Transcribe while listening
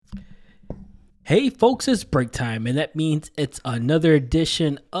Hey folks, it's break time, and that means it's another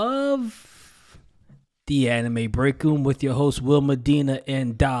edition of the Anime Break Room with your host Will Medina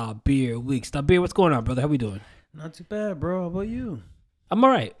and Dabir Weeks. Dabir, what's going on, brother? How we doing? Not too bad, bro. How about you? I'm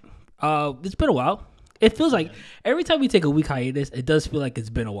all right. It's been a while. It feels like every time we take a week hiatus, it does feel like it's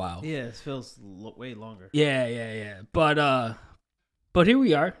been a while. Yeah, it feels way longer. Yeah. But here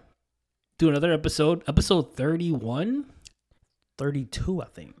we are, do another episode 31, 32, I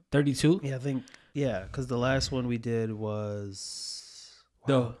think. 32. Yeah, I think. Yeah, because the last one we did was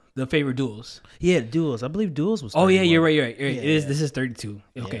The favorite duels. Yeah, duels. I believe duels was. 31. Oh yeah, you're right. Yeah, It is. This is 32.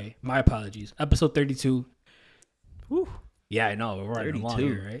 Okay, Yeah. my apologies. Episode 32. Whew. Yeah, I know. We're running along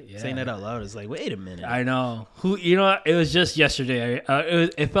here, right? Yeah. Saying that out loud is like, wait a minute. I know. It was just yesterday.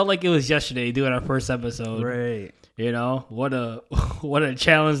 It felt like it was yesterday doing our first episode. Right. You know what a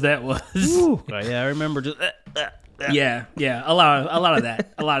challenge that was. Yeah, I remember just. Yeah. A lot of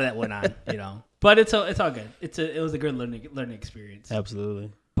that went on. You know, but it's all good. It was a good learning experience.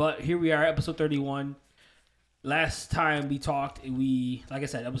 Absolutely. But here we are, episode 31. Last time we talked, like I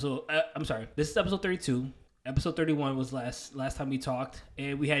said, this is episode 32. Episode 31 was last time we talked,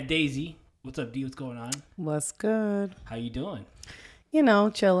 and we had Daisy. What's up, D? What's going on? What's good? How you doing? You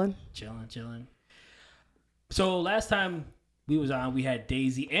know, chilling. Chilling. So last time we was on, we had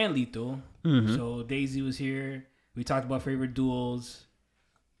Daisy and Lethal. Mm-hmm. So Daisy was here. We talked about favorite duels.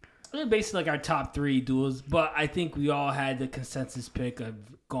 Basically like our top 3 duels, but I think we all had the consensus pick of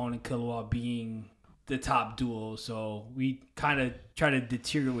Gon and Killua being the top duel. So we kind of try to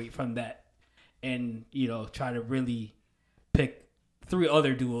deteriorate from that and, try to really pick 3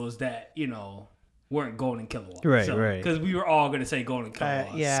 other duels that, weren't Gon and Killua. Right. Because we were all going to say Gon and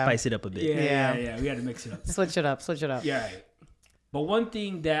Killua. Yeah. Spice it up a bit. Yeah. We had to mix it up. Switch it up. Yeah. Right. But one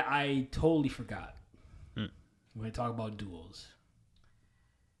thing that I totally forgot when we talk about duels,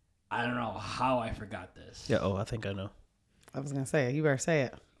 I don't know how I forgot this. Yeah. Oh, I think I know. I was gonna say it. You better say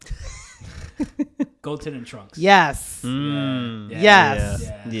it. Goten and Trunks. Yes. Yes.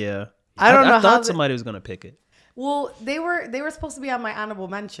 Yeah. I don't know I thought how somebody was gonna pick it. Well, they were supposed to be on my honorable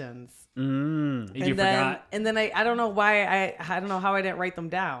mentions. And you forgot. And then I don't know why I don't know how I didn't write them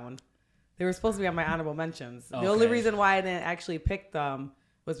down. They were supposed to be on my honorable mentions. Okay. The only reason why I didn't actually pick them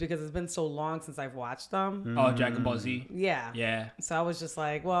was because it's been so long since I've watched them. Oh, Dragon Ball Z. Yeah. So I was just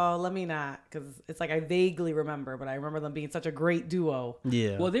like, well, let me not, because it's like I vaguely remember, but I remember them being such a great duo.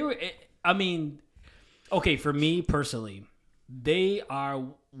 Yeah. Well, they were. I mean, okay, for me personally, they are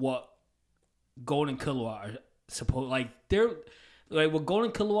what Gon and Killua are supposed. Like they're like what Gon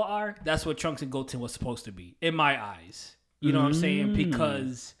and Killua are. That's what Trunks and Goten was supposed to be in my eyes. You know what I'm saying?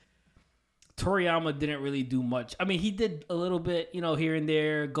 Because Toriyama didn't really do much. I mean, he did a little bit, here and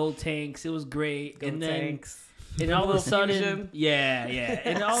there. Go Tanks, it was great. And then all of a sudden, yeah.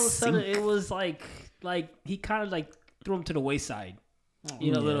 And all of a sudden, it was like he kind of like threw him to the wayside, a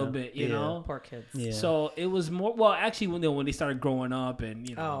little bit, you know. Poor kids. Yeah. So it was more. Well, actually, when they started growing up and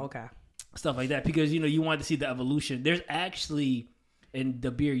stuff like that, because you wanted to see the evolution. There's actually, and the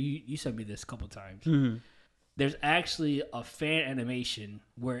beer you sent me this a couple times. Mm-hmm. There's actually a fan animation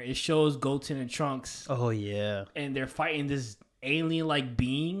where it shows Goten and Trunks. Oh yeah. And they're fighting this alien-like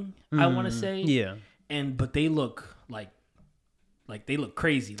being, I want to say. Yeah. But they look like they look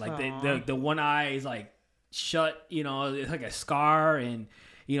crazy. Like the one eye is like shut, it's like a scar, and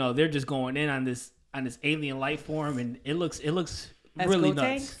they're just going in on this alien life form, and it looks really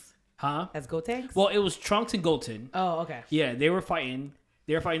nuts. Huh? As Gotenks? Well, it was Trunks and Goten. Oh, okay. Yeah, they were fighting.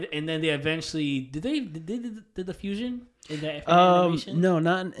 And then they eventually did the fusion in that animation?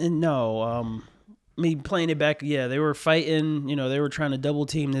 No. Me playing it back, yeah, they were fighting. They were trying to double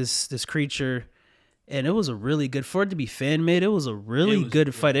team this creature, and it was a really good, for it to be fan made. It was a really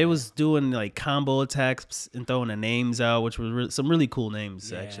good fight. It was doing like combo attacks and throwing the names out, which were some really cool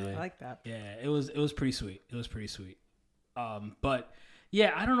names actually. I like that. Yeah, it was pretty sweet. But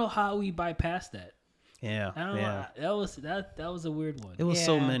yeah, I don't know how we bypassed that. Yeah, I don't know. That was a weird one. It was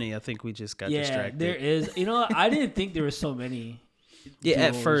so many. I think we just got distracted. There is. I didn't think there were so many.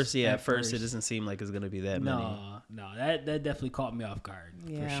 Yeah, duels at first it doesn't seem like it's gonna be that many. No, that definitely caught me off guard for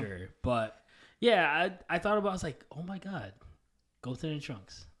Yeah. sure. But yeah, I thought about. I was like, oh my god, Goten and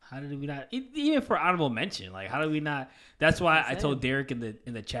Trunks. How did we not? Even for honorable mention, like how did we not? That's why I told Derek in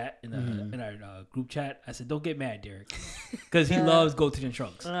the chat in our group chat. I said, don't get mad, Derek, because he loves Goten and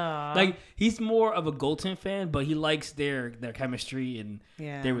Trunks. Like he's more of a Goten fan, but he likes their chemistry and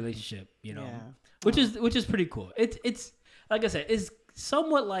their relationship. Which is pretty cool. It's like I said, it's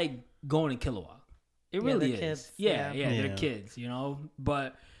somewhat like Gon and Killua. It really is. Kids. Yeah, they're kids.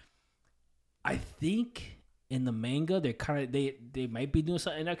 But I think in the manga, they're kind of they might be doing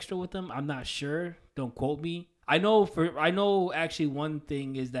something extra with them. I'm not sure. Don't quote me. I know actually one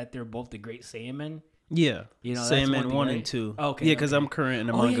thing is that they're both the Great Saiyaman. Yeah, You know, Saiyaman 1 and 2. Okay, yeah, because I'm current in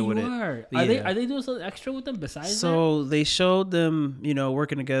the manga with it. Are they doing something extra with them besides that? So they showed them,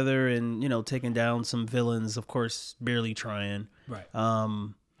 working together and taking down some villains. Of course, barely trying. Right.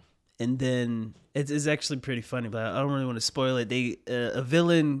 And then it's actually pretty funny, but I don't really want to spoil it. A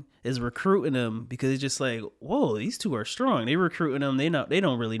villain is recruiting them because it's just like, whoa, these two are strong. They recruiting them. They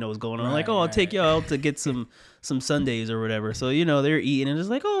don't really know what's going on. Like, I'll take y'all out to get some sundaes or whatever. So they're eating and it's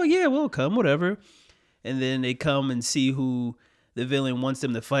like, oh yeah, we'll come, whatever. And then they come and see who the villain wants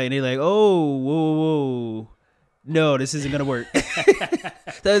them to fight. And they're like, oh, whoa. No, this isn't going to work. That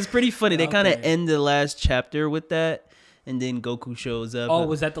was pretty funny. They kind of end the last chapter with that. And then Goku shows up. Oh,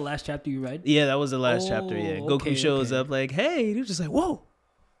 was that the last chapter you read? Yeah, that was the last chapter, yeah. Goku shows up like, hey. He was just like, whoa,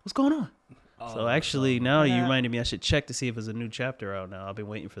 what's going on? So actually, now you reminded me I should check to see if there's a new chapter out now. I've been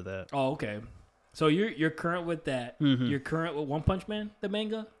waiting for that. Oh, okay. So you're current with that. Mm-hmm. You're current with One Punch Man, the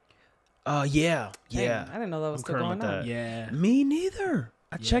manga? Yeah. I didn't know that was still going on. Yeah. Me neither.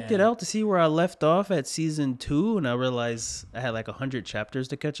 I checked it out to see where I left off at season 2, and I realized I had like 100 chapters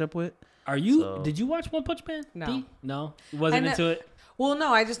to catch up with. Did you watch One Punch Man? No. D? No? Wasn't into it? Well,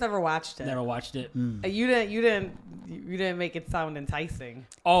 no, I just never watched it. Never watched it? You didn't make it sound enticing.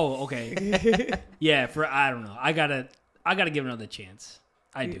 Oh, okay. Yeah, I don't know. I gotta give it another chance.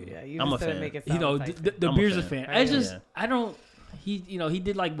 I do. Yeah, you I'm just a didn't fan. make it sound enticing. the beer's a fan. Right. I don't. He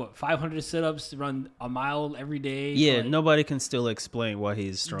did like 500 sit-ups to run a mile every day. Yeah, nobody can still explain why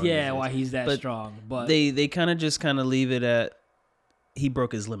he's strong. Yeah, why he's that strong. But they kind of leave it at he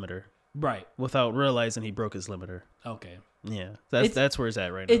broke his limiter. Right. Without realizing he broke his limiter. Okay. Yeah. That's where it's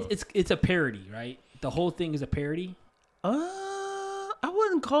at right now. It's a parody, right? The whole thing is a parody? I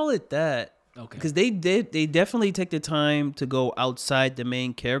wouldn't call it that. Okay. Because they definitely take the time to go outside the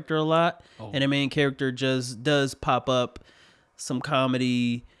main character a lot. Oh. And the main character just does pop up some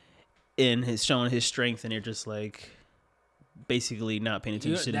comedy in his showing his strength, and they're just like basically not paying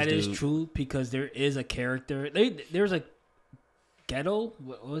attention to this dude. That is true, because there is a character. There's a Ghetto.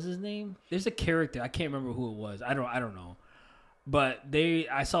 What was his name? There's a character. I can't remember who it was. I don't know. But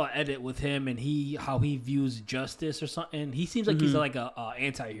I saw an edit with him and how he views justice or something. He seems like he's like a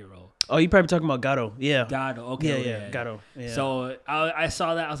anti-hero. Oh, you probably talking about Gato. Yeah. Gato. Okay. Yeah. Gato. Yeah. So I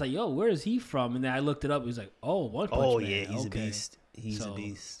saw that. I was like, yo, where is he from? And then I looked it up. He was like, oh, One Punch Man. Oh, yeah. He's a beast. He's a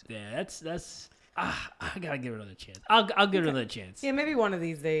beast. Yeah, that's. I gotta give it another chance. I'll give it another chance. Yeah, maybe one of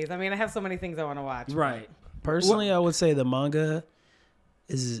these days. I mean, I have so many things I want to watch. Right. Personally, I would say the manga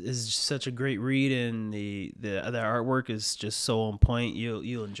is such a great read, and the artwork is just so on point.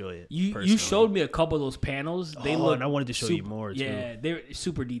 You'll enjoy it. You showed me a couple of those panels. They look, and I wanted to show you more too. Yeah, they're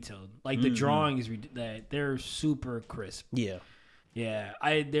super detailed. Like the drawings, they're super crisp. Yeah.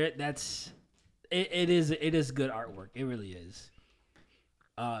 It is good artwork. It really is.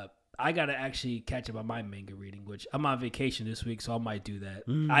 I gotta actually catch up on my manga reading, which I'm on vacation this week, so I might do that.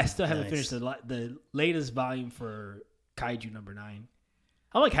 I still haven't finished the latest volume for Kaiju number 9.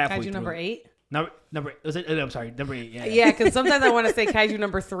 I'm like halfway through. Kaiju number 8? Number was it? I'm sorry, number 8. Yeah. Yeah, because sometimes I want to say Kaiju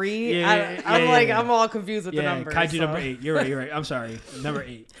number 3. I'm all confused with the numbers. Kaiju number 8. You're right. I'm sorry, number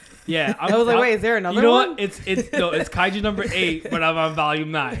 8. Yeah, I was like, wait, is there another one? You know what? It's Kaiju number 8, but I'm on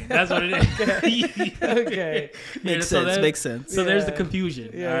volume 9. That's what it is. Okay. Makes sense. So there's the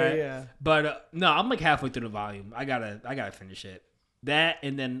confusion. Yeah, all right? yeah. But no, I'm like halfway through the volume. I gotta finish it. That,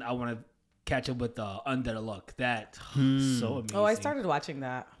 and then I want to catch up with Under the Luck. That so amazing. Oh, I started watching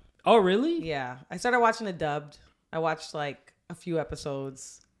that. Oh, really? Yeah, I started watching it dubbed. I watched like a few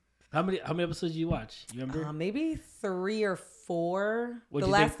episodes. How many episodes did you watch? You remember? Maybe 3 or 4. What'd the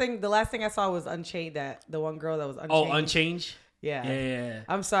you last think? The last thing I saw was Unchained. That the one girl that was Unchained. Oh, Unchained. Yeah.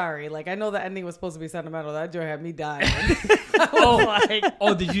 I'm sorry. Like, I know the ending was supposed to be sentimental. That joy had me dying.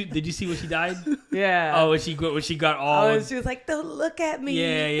 Did you see when she died? Yeah. Oh, when she got all. She was like, "Don't look at me."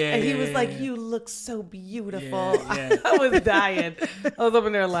 Yeah. And he was like, "You look so beautiful." Yeah. I was dying. I was up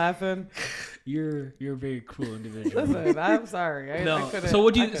in there laughing. You're a very cruel individual. Listen, I'm sorry. I So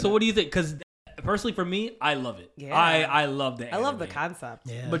what do you think? Because personally, for me, I love it. Yeah. I love the anime. I love the concept.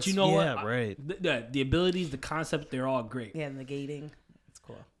 Yeah, but you know what? Yeah, right. The abilities, the concept, they're all great. Yeah, and the gating. It's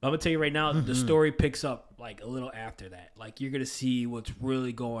cool. I'm gonna tell you right now, the story picks up like a little after that. Like, you're gonna see what's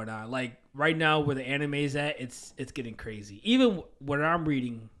really going on. Like right now, where the anime is at, it's getting crazy. Even when I'm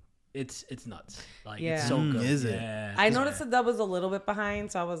reading, it's nuts. Like, it's so good. Is it? Yeah, I noticed the dub was a little bit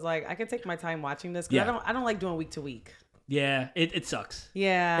behind, so I was like, I can take my time watching this because I don't like doing week to week. Yeah, it sucks.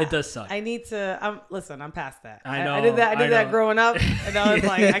 Yeah, it does suck. I need to. Listen, I'm past that. I know. I did that. I did that know. growing up, and I was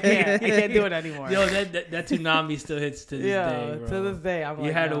like, I can't do it anymore. Yo, that tsunami still hits to this day, bro. To this day, I'm like,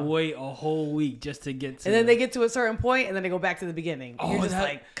 you had to no. wait a whole week just to get to. And then they get to a certain point, and then they go back to the beginning. Oh, You're just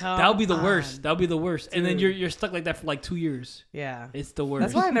that would be the worst. on. That would be the worst. And then Dude. you're stuck like that for like 2 years. Yeah, It's the worst.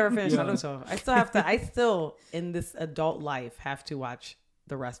 that's why I never finished Yeah. Naruto. I still have to. I still in this adult life have to watch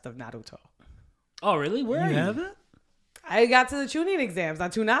the rest of Naruto. Oh, really? Where are you? have it? I got to the Chunin exams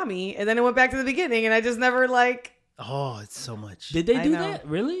on Toonami, and then it went back to the beginning, and I just never like. Oh, it's so much. Did they I do know. that?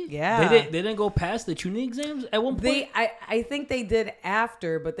 Really? Yeah. They didn't go past the tuning exams at one point? I think they did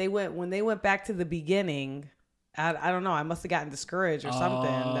after, but when they went back to the beginning. I don't know. I must have gotten discouraged or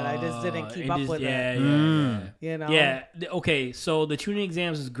something that I just didn't keep up with yeah, it. Yeah. You know? Yeah. Okay, so the tuning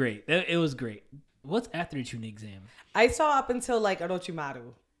exams was great. It was great. What's after the tuning exam? I saw up until like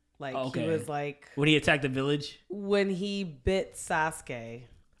Orochimaru. Like Okay. he was like When he attacked the village? when he bit Sasuke.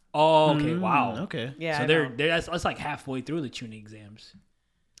 Oh, okay. Wow. Okay. Yeah. So I they're know. that's like halfway through the tuning exams.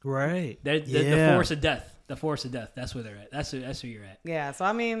 Right. The force of death. The force of death. That's where they're at. That's where you're at. Yeah. So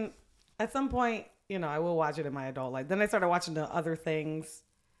I mean, at some point, I will watch it in my adult life. Then I started watching the other things. 'Cause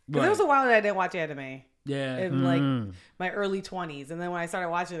Right. there was a while that I didn't watch anime Yeah. in like my early 20s, and then when I started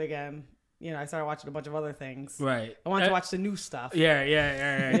watching it again, I started watching a bunch of other things. Right. I wanted to watch the new stuff. Yeah. You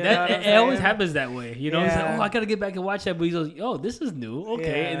know That, what I'm it always saying? happens that way. It's like, Yeah. oh, I gotta get back and watch that. But he's like, oh, this is new.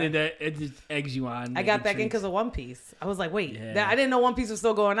 Okay. Yeah. And then it just eggs you on. I got back in because of One Piece. I was like, wait, Yeah. I didn't know One Piece was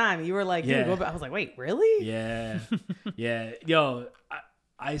still going on. You were like, Yeah. go back. I was like, wait, really? Yeah. Yeah. Yo,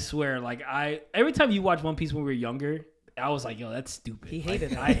 I swear, like every time you watch One Piece when we were younger, I was like, yo, that's stupid. He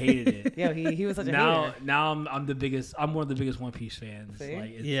hated Like, it. I hated it. Yeah, he was such a now hater. I'm one of the biggest One Piece fans. See?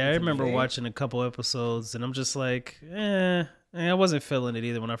 Like, Yeah, I remember amazing. watching a couple episodes, and I'm just like, I wasn't feeling it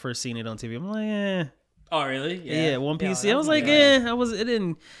either when I first seen it on TV. I'm like, Oh, really? yeah, One Piece. Yeah, I was like, yeah.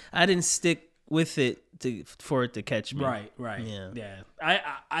 I didn't stick with it for it to catch me. Right. Yeah.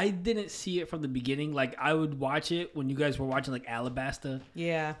 I didn't see it from the beginning. Like I would watch it when you guys were watching like Alabasta.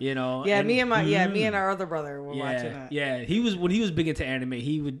 Yeah. And, me and our other brother were watching it. Yeah, when he was big into anime,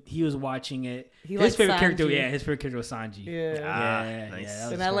 he was watching it. He his liked favorite character, Sanji. his favorite character was Sanji. Yeah. nice. that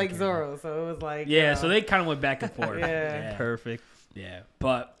was And his I like favorite character. Zoro, so it was like, Yeah, so they kind of went back and forth. Yeah. Perfect. Yeah,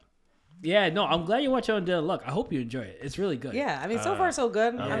 but yeah, no, I'm glad you're watching on Dead Luck. I hope you enjoy it. It's really good. Yeah, I mean, so far so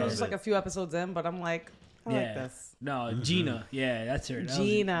good. I I'm love just it. like a few episodes in, but I'm like, I like this. No, Gina. Yeah, that's her. That was it.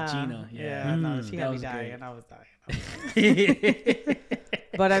 Gina. Yeah. No, she that had me was dying. great. I was dying.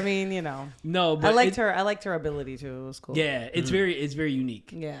 But I mean, No, but I liked her. I liked her ability too. It was cool. Yeah, it's very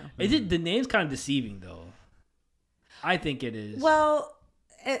unique. Yeah. The name's kind of deceiving though. I think it is. Well,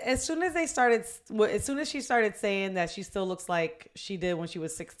 as soon as she started saying that she still looks like she did when she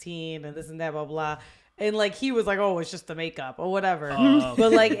was 16 and this and that, blah blah, and like he was like, oh, it's just the makeup or whatever. Oh, okay.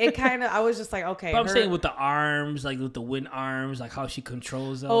 But like it kind of, I was just like, okay. But I'm saying with the arms, like with the wind arms, like how she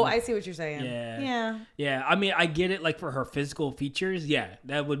controls them. Oh, I see what you're saying. Yeah. Yeah. Yeah, I mean, I get it. Like for her physical features, yeah,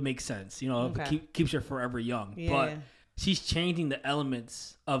 that would make sense. Okay. It keeps her forever young. Yeah. But she's changing the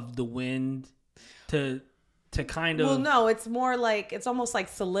elements of the wind to kind of. Well, no, it's more like it's almost like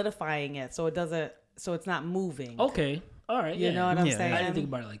solidifying it, so it's not moving. Okay, all right. You know what I'm Yeah. saying? I didn't think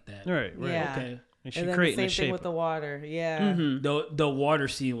about it like that. Right. Yeah. Okay. And she And then the creating same a thing shape. with the water. Yeah. The water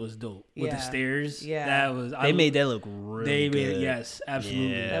scene was dope with the Yeah. stairs. Yeah. That was. They made that look really good. Yes,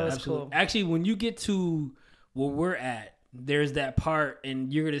 absolutely. Yeah. That was absolutely. cool. Actually, when you get to where we're at, there's that part,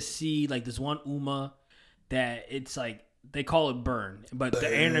 and you're gonna see like this one Uma that it's like they call it burn, but the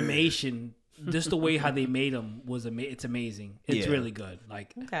animation, just the way how they made them was it's amazing. It's Yeah. really good.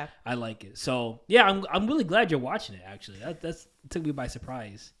 Like Okay. I like it. So yeah, I'm really glad you're watching it. Actually, that took me by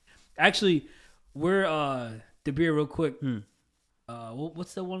surprise. Actually, we're Dabir real quick.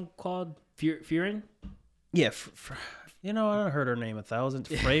 What's the one called? Fearin? Yeah. I heard her name 1,000.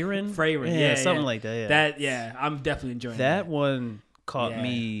 Freyrin? Freyrin, Yeah, yeah, something yeah. like that. Yeah. I'm definitely enjoying That one caught Yeah.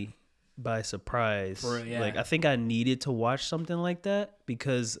 me by surprise. Yeah. Like I think I needed to watch something like that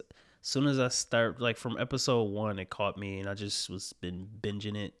because as soon as I start, like from episode 1, it caught me, and I just was been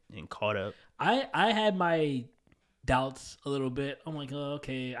binging it and caught up. I had my doubts a little bit. I'm like, oh,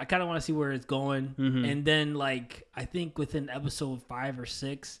 okay, I kind of want to see where it's going. And then like I think within episode 5 or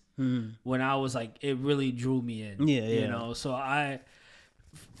 6, when I was like, it really drew me in. Yeah, you yeah. know. So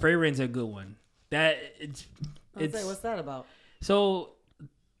Freyrin's a good one. That it's What's that about? so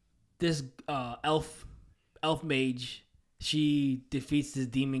this elf mage, she defeats this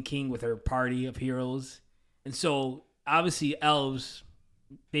demon king with her party of heroes, and so obviously elves,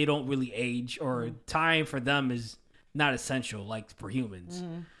 they don't really age, or time for them is not essential like for humans.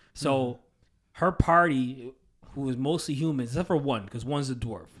 So her party, who is mostly humans, except for one, because one's a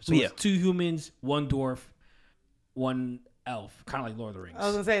dwarf. So Yeah. it's 2 humans, 1 dwarf, 1 elf, kind of like Lord of the Rings. I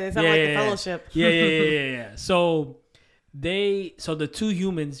was gonna say they sound like the Fellowship. Yeah. So the 2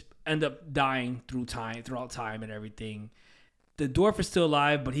 humans end up dying throughout time and everything. The dwarf is still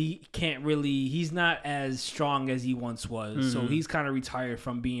alive, but he's not as strong as he once was. So he's kind of retired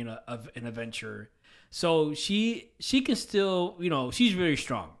from being an adventurer. So she can still, she's very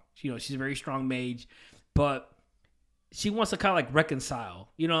strong. She's a very strong mage, but she wants to kind of like reconcile.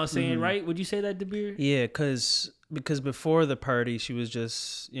 You know what I'm saying, right? Would you say that, Dabir? Yeah, because before the party, she was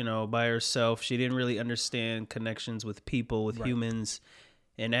just, by herself. She didn't really understand connections with people, with humans.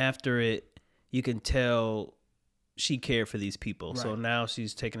 And after it, you can tell she cared for these people. Right. So now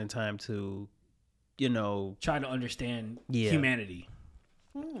she's taking the time to, try to understand Yeah. humanity.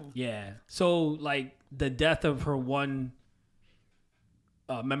 Yeah. So like the death of her one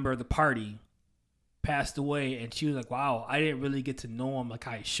member of the party passed away, and she was like, wow, I didn't really get to know him like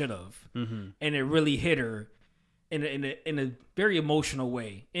I should have. And it really hit her in a very emotional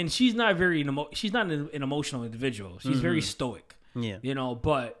way. And she's not she's not an emotional individual. She's very stoic. Yeah.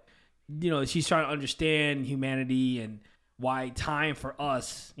 But she's trying to understand humanity and why time for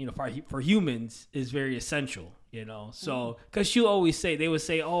us, for humans is very essential, So, because they would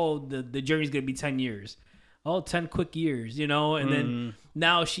say, oh, the journey's going to be 10 years. Oh, 10 quick years, and then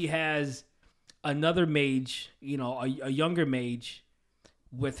now she has another mage, a younger mage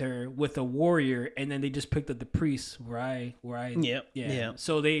with her, with a warrior, and then they just picked up the priest yeah.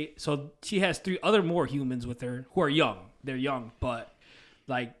 So she has 3 other more humans with her who are young. They're young, but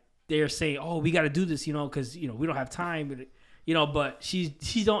like they're saying, oh, we got to do this, because we don't have time, but she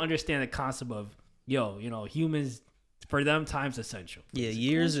don't understand the concept of humans. For them, time's essential. Yeah,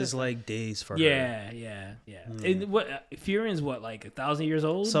 years is like days for her. Yeah. And what Furion's like 1,000 years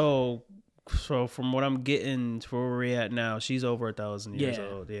old? So from what I'm getting to where we're at now, she's over 1,000 years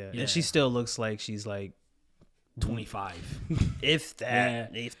old. Yeah. And she still looks like she's like 25. If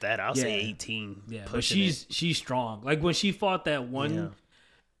that, I'll say 18. Yeah, but she's strong. Like when she fought that one,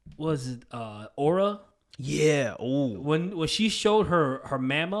 was it Aura? Yeah. Oh. When she showed her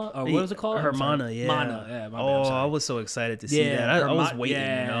mama, or what was it called? Her mana. Yeah. Mana. Yeah. I was so excited to see that. I was waiting.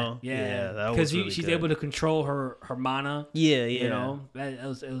 Yeah. That was because really she's good. able to control her mana. Yeah. It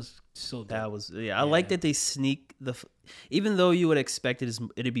was so dope. That was I like that they sneak even though you would expect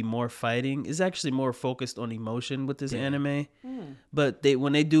it'd be more fighting, it's actually more focused on emotion with this anime. But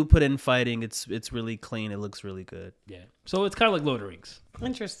when they do put in fighting, it's really clean. It looks really good. Yeah. So it's kind of like Lord of the Rings.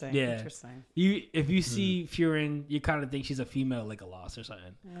 Interesting. Yeah. Interesting. If you see Furion, you kind of think she's a female Legolas or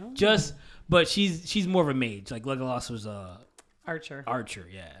something. But she's more of a mage. Like Legolas was a Archer.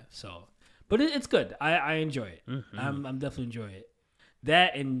 Yeah. So, but it's good. I enjoy it. I'm definitely enjoying it.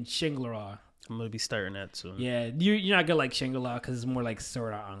 That and Shangri-La. I'm gonna be starting that soon. Yeah, you're not gonna like Shangri-La because it's more like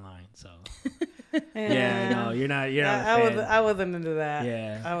Sword Art Online. So no, you're not. I wasn't into that.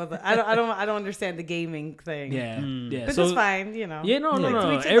 Yeah, I don't understand the gaming thing. Yeah. But it's fine, Yeah, no.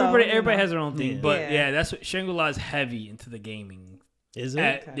 Everybody has their own thing, but that's what Shangri-La is heavy into the gaming. Is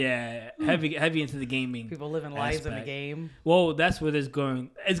it? Yeah, heavy into the gaming. People living lives in the game. Well, that's what it's going.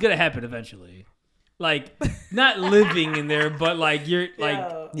 It's gonna happen eventually. Like not living in there, but like you're like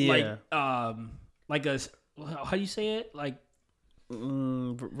how do you say it? Like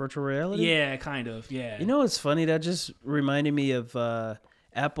virtual reality? Yeah, kind of. Yeah. You know what's funny? That just reminded me of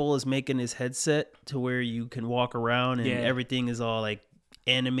Apple is making his headset to where you can walk around and everything is all like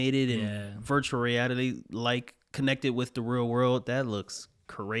animated and virtual reality like connected with the real world. That looks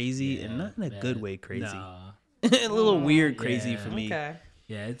crazy and not in a good way crazy. Nah. A little weird crazy for me. Okay.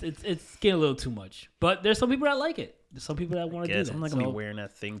 Yeah, it's getting a little too much. But there's some people that like it. There's some people that want to do that. I'm not going to be wearing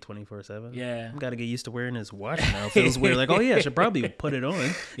that thing 24/7. Yeah. I've got to get used to wearing this watch now. It feels weird. Like, oh yeah, I should probably put it on.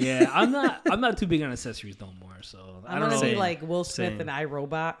 Yeah, I'm not too big on accessories no more. So I don't know. I'm going to be like Will Smith in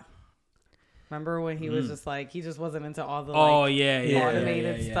iRobot. Remember when he was just like, he just wasn't into all the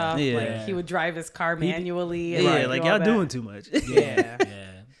automated stuff. Yeah. Like he would drive his car manually. And like y'all doing too much. Yeah.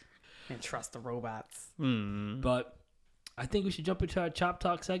 And trust the robots. But I think we should jump into our Chop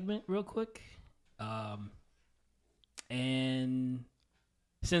Talk segment real quick. And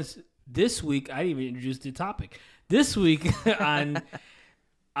since this week, I didn't even introduce the topic. This week on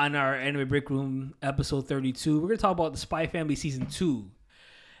our Anime Break Room episode 32, we're going to talk about the Spy Family Season 2.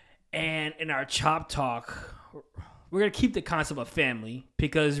 And in our Chop Talk, we're going to keep the concept of family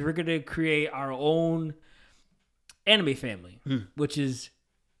because we're going to create our own anime family, which is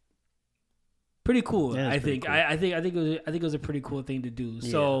pretty cool. I think. Cool. I think it was a pretty cool thing to do.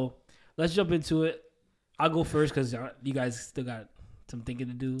 Yeah. So let's jump into it. I'll go first because you guys still got some thinking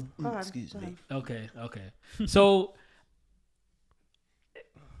to do. Excuse me. Okay. So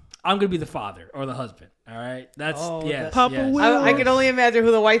I'm gonna be the father or the husband. All right. That's yes. Papa yes. Will. I can only imagine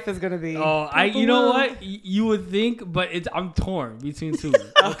who the wife is gonna be. Oh, you know what? You would think, but I'm torn between two.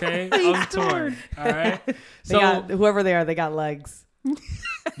 Okay, I'm torn. All right. So Whoever they are, they got legs.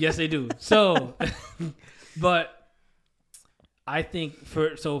 yes, they do. So, but I think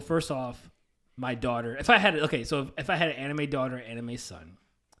first off, my daughter. If I had an anime daughter, anime son,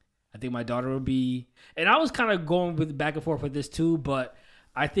 I think my daughter would be. And I was kind of going with back and forth with this too, but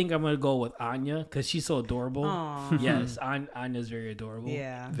I think I'm gonna go with Anya because she's so adorable. Aww. Yes, Anya's very adorable.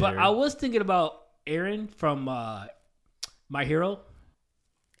 Yeah. But I was thinking about Eren from My Hero.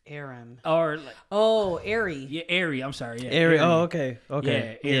 Aaron. Or like, Eri. yeah, Eri. I'm sorry. Yeah, Eri. Oh, okay.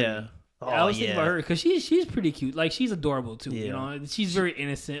 Okay. Yeah. Eri. Yeah. I was thinking about her because she's pretty cute. Like she's adorable too. Yeah. You know, she's very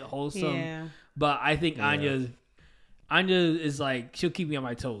innocent, wholesome. Yeah. But I think Anya is like she'll keep me on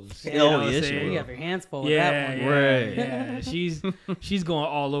my toes. Yeah. You know what Oh, I'm yeah, saying? You have your hands full with Yeah, that one. Right. Yeah. She's going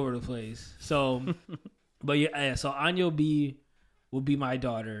all over the place. So, but yeah. So Anya will be my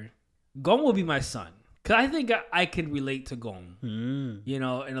daughter. Gon will be my son. Cause I think I can relate to Gon. You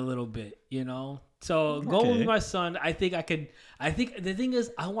know, in a little bit. You know. So Gon will be my son. I think the thing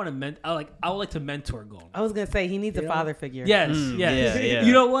is I would like to mentor Gon. I was gonna say he needs a father figure. Yes, yes. Yeah.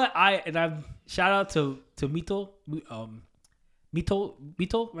 You know what? I've shout out to Mito.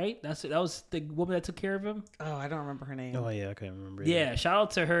 Mito, right? That was the woman that took care of him. Oh, I don't remember her name. Oh yeah, I can't remember. Yeah, shout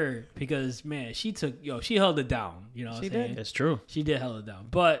out to her because man, she held it down. You know what I'm saying? did. That's true. She did held it down.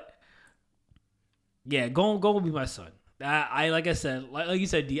 But yeah, Gon will be my son. I like I said, like you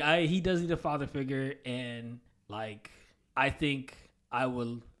said, he does need a father figure, and like I think I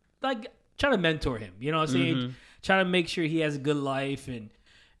will like try to mentor him. You know what I'm saying? Try to make sure he has a good life and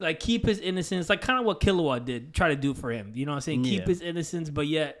like keep his innocence, like kind of what Killua did, try to do for him. You know what I'm saying? Keep his innocence, but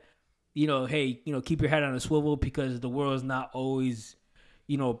yet, you know, hey, you know, keep your head on a swivel because the world is not always,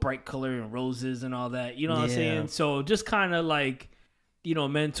 you know, bright color and roses and all that. You know what I'm saying? So just kind of like, you know,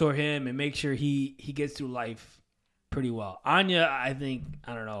 mentor him and make sure he gets through life pretty well. Anya, I think,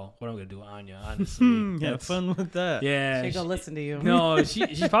 I don't know what I'm gonna do with Anya, honestly. Have fun with that. Yeah. She's gonna listen to you. No,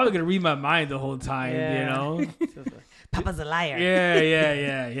 she's probably gonna read my mind the whole time, you know? Papa's a liar.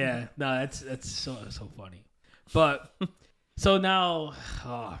 Yeah. No, that's so funny. But so now,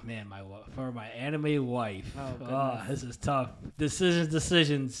 oh man, for my anime wife. Oh, this is tough.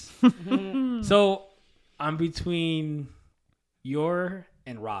 Decisions. So I'm between Yor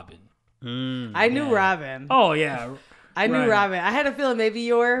and Robin. I knew Robin. Oh yeah. I knew Robin. I had a feeling maybe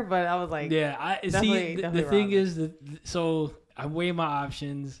Yor, but I was like, yeah. definitely The thing Robin. is so I'm weighing my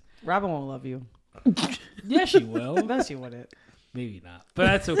options. Robin won't love you. Yeah, she will. No, she wouldn't. Maybe not, but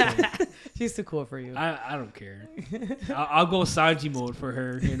that's okay. She's too cool for you. I don't care. I'll go Sanji mode for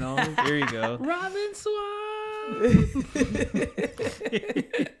her. You know. There you go. Robin Swan.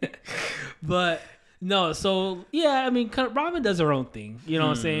 But no, so yeah, I mean, Robin does her own thing. You know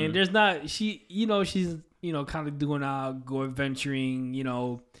what I'm saying? There's not she's kind of go adventuring, you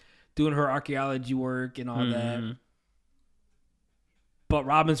know, doing her archaeology work and all that. But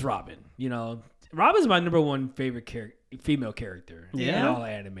Robin's Robin. You know, Robin's my number one favorite female character in all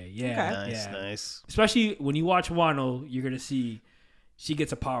anime. Yeah, Okay. Nice. Especially when you watch Wano, you're gonna see she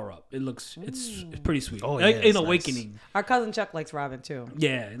gets a power up. It's pretty sweet. Oh, like yeah, in it's Awakening. Our cousin Chuck likes Robin too.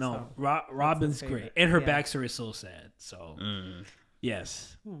 Yeah, no, Robin's favorite. great, and her Yeah. backstory is so sad. So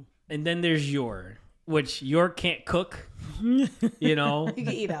yes, and then there's Yor, which Yor can't cook. You know, You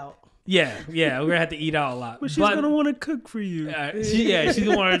can eat out. yeah, we're gonna have to eat out a lot. But she's gonna want to cook for you. she's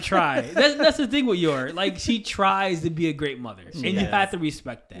gonna want to try. That's the thing with Yor. Like she tries to be a great mother, and you have to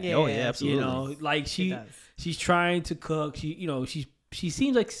respect that. Yeah. Oh yeah, absolutely. You know, like does. she's trying to cook. She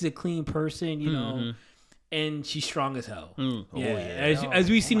seems like she's a clean person. You know. And she's strong as hell. Oh, yeah. As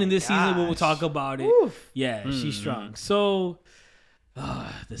we've seen in this season, we'll gosh. talk about it. Oof. Yeah, she's strong. So,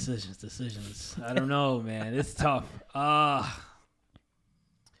 decisions. I don't know, man. It's tough.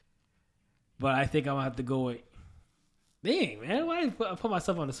 But I think I'm gonna have to go with. Dang, man, why did I put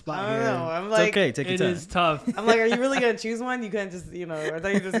myself on the spot I don't here? know. I'm It's like, okay. Take your It time. is tough. I'm like, are you really gonna choose one? You couldn't just, I thought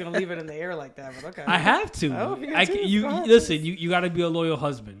you were just gonna leave it in the air like that. But okay. I have to. Oh, if you're I gonna can, choose, you go ahead, listen. You got to be a loyal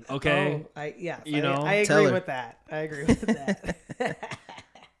husband, okay? Oh, I Tell agree her. with that. I agree with that.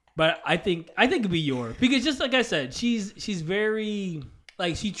 But I think it'd be yours because just like I said, she's very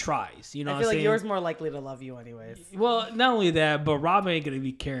like she tries. You know, I what feel I'm like saying? yours more likely to love you, anyways. Well, not only that, but Robin ain't gonna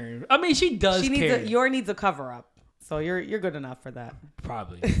be caring. I mean, she does care. Your needs a cover up, so you're good enough for that.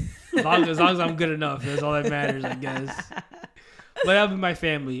 Probably. As long as I'm good enough, that's all that matters, I guess. But that'll be my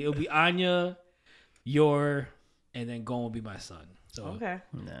family. It'll be Anya, Yor, and then Gon will be my son. So Okay.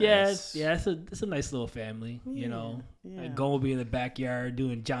 Nice. it's a nice little family. You know, Gon will be in the backyard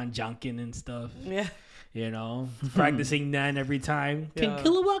doing John Jonkin and stuff. Yeah. You know, practicing then every time. Can Yeah.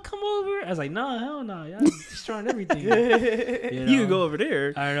 Killua come over? I was like, no, hell no. Y'all destroying everything. You can go over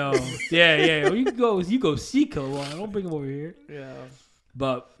there. I know. Yeah. Well, you go see Killua. Don't bring him over here. Yeah.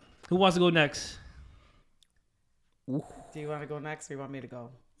 But who wants to go next? Do you want to go next or you want me to go?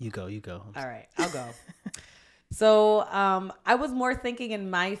 You go. All right, I'll go. So I was more thinking in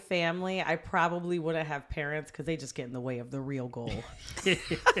my family, I probably wouldn't have parents because they just get in the way of the real goal.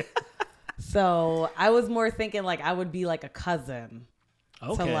 So I was more thinking like I would be like a cousin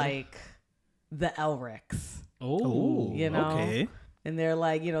to like the Elrics. Oh, You know? Okay. And they're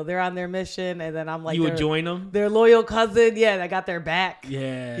like, you know, they're on their mission, and then I'm like, you would join them? Their loyal cousin, yeah, I got their back.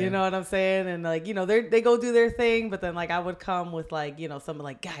 Yeah. You know what I'm saying? And like, you know, they go do their thing, but then like I would come with like, you know, something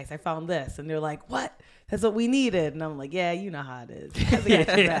like, guys, I found this, and they're like, what? That's what we needed, and I'm like, yeah, you know how it is. I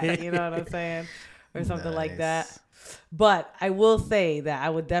got your back, you know what I'm saying, or something like that. But I will say that I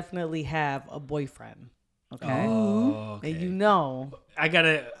would definitely have a boyfriend. Okay. Oh, okay. And you know, I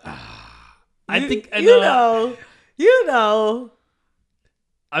gotta. I think I know. You know.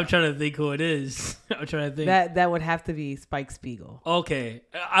 I'm trying to think who it is. I'm trying to think. That would have to be Spike Spiegel. Okay,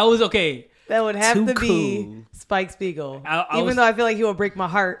 I was okay. That would have Too to be cool. Spike Spiegel. I Even though I feel like he will break my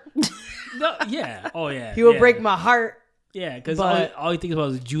heart. No, yeah. Oh yeah. He will break my heart. Yeah, because but- all he thinks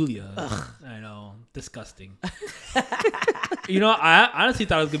about is Julia. I know, disgusting. You know, I honestly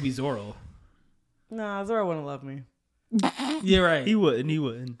thought it was gonna be Zoro. Nah, Zoro wouldn't love me. You're right. He wouldn't.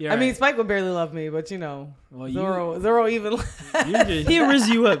 You're I mean, right. Spike would barely love me, but you know, Well, Zoro even. you just, He'll riz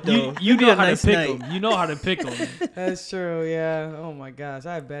you up though. you Be know a how nice to pick night. them. You know how to pick them. That's true. Yeah. Oh my gosh,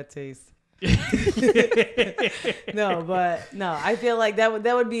 I have bad taste. No, but no, I feel like that would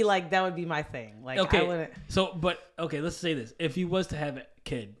be my thing. Like I Okay. wouldn't. So, but okay, let's say this: if he was to have a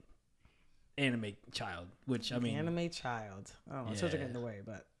kid, anime child, which I mean, Anime child. I don't know. Yeah. Children get in the way,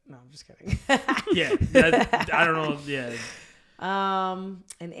 but no, I'm just kidding. yeah, I don't know. Yeah,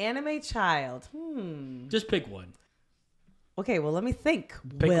 An anime child. just pick one. Okay, well, let me think.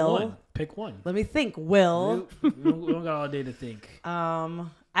 Pick Will. one. Pick one. Let me think. Will. We don't got all day to think.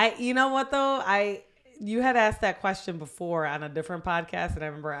 You know what though? You had asked that question before on a different podcast, and I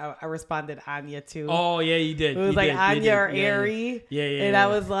remember I responded Anya too. Oh yeah, you did. It was You like did. Anya or Yeah, Aerie. Yeah. And I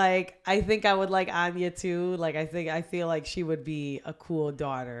was like, I think I would like Anya too. Like I feel like she would be a cool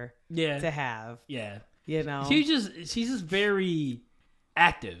daughter to have. Yeah. You know? She's just very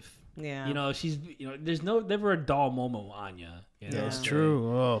active. Yeah. You know, there's never a dull moment with Anya. You know? That's true.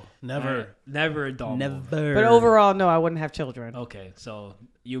 Oh, never. Never a dull moment. But overall, no, I wouldn't have children. Okay, so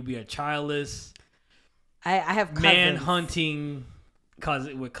you'll be a childless, I have cousins. man hunting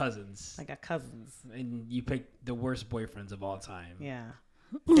cousin with cousins. I got cousins. And you pick the worst boyfriends of all time. Yeah.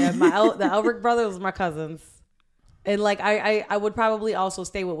 Yeah, the Elric brothers was my cousins. And like I would probably also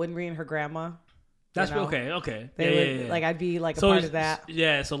stay with Winry and her grandma. That's you know? Okay. They would, like I'd be like a part of that.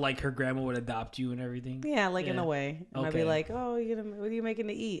 Yeah, so like her grandma would adopt you and everything. Yeah, like in a way. And I'd be Okay. like, oh, what are you making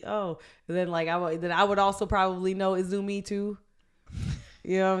to eat? Oh, and then like I would also probably know Izumi too.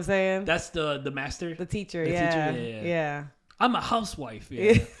 You know what I'm saying? That's the master. The teacher. The Yeah. teacher, Yeah. I'm a housewife.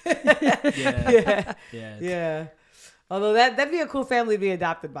 Yeah. Yeah. Although that'd be a cool family to be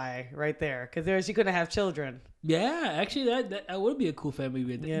adopted by right there, because she couldn't have children. Yeah, actually, that would be a cool family.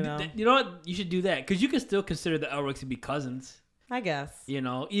 You know? You know what? You should do that because you can still consider the Elrics to be cousins. I guess. You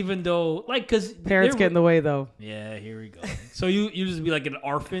know, even though because Parents get in the way though. Yeah, here we go. So you just be like an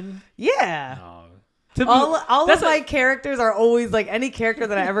orphan. Yeah. Oh. All of my characters are always like any character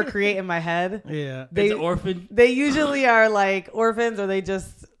that I ever create in my head. Yeah. It's an orphan. They usually are like orphans, or they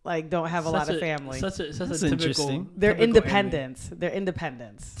just like don't have a lot of family. Such a That's typical. interesting. They're typical independents. They're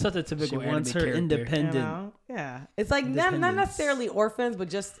independents. Such a typical She anime wants her character. You independent. know? Yeah. It's like not necessarily orphans, but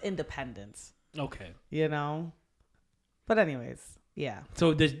just independents. Okay. You know? But anyways, yeah.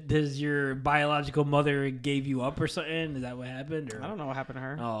 So does your biological mother gave you up or something? Is that what happened? Or? I don't know what happened to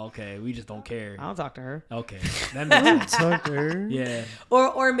her. Oh, okay. We just don't care. I don't talk to her. Okay. That makes sense. Tucker. Yeah.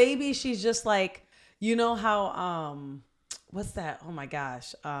 Or maybe she's just like, you know how what's that? Oh my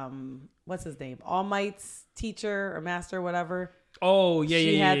gosh. What's his name? All Might's teacher or master or whatever. Oh, yeah,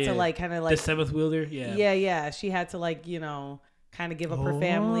 She yeah, had yeah. to like kind of like the seventh wielder. Yeah. Yeah. She had to like, you know, kind of give up her Oh,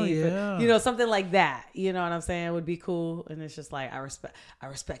 family. yeah. You know, something like that. You know what I'm saying? It would be cool. And it's just like I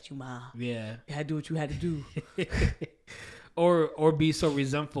respect you, Ma. Yeah. You had to do what you had to do. or be so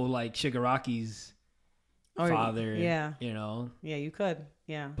resentful like Shigaraki's father. Yeah. You know. Yeah, you could.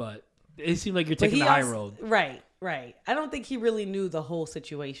 Yeah. But it seemed like you're But taking he the high also- road. Right. I don't think he really knew the whole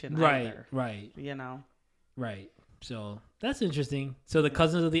situation Right. either. Right. You know? Right. So That's interesting. So the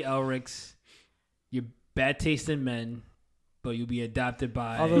cousins of the Elrics, you're bad taste in men, but you'll be adopted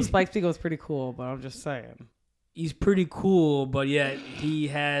by. Although Spike Spiegel's pretty cool, but I'm just saying. He's pretty cool, but yet he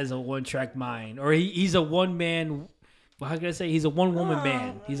has a one-track mind, or he's a one-man. Well, how can I say? He's a one-woman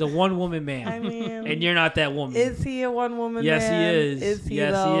man. He's a one-woman man. I mean, and you're not that woman. Is he a one-woman yes, man? He is. Is he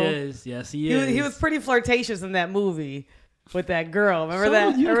yes, though? he is. Yes, he is. He was pretty flirtatious in that movie with that girl. Remember So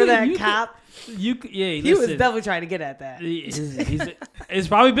that? you Remember could- that cop? You yeah, He was listen. definitely trying to get at that. It's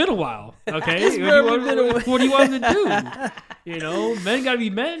probably been a while. Okay, It's probably been a while. What do you want him to do? You know, men gotta be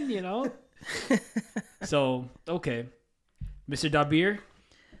men. You know. So okay, Mr. Dabir.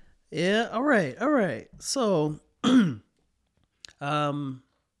 Yeah. All right. So,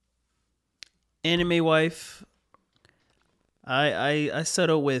 anime wife. I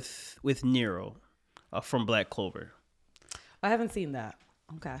settled with Nero, from Black Clover. I haven't seen that.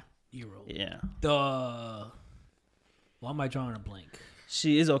 Okay. Hero. Yeah. Why am I drawing a blank?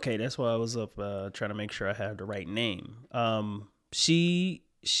 She is okay. That's why I was up trying to make sure I had the right name. She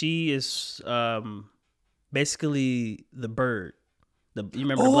is basically the bird. You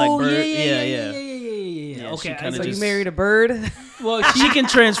remember the black bird? Yeah, Okay, she kinda So you just- married a bird? well, She can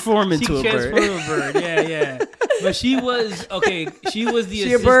transform into a bird. a bird. Yeah. But she was okay. She was the She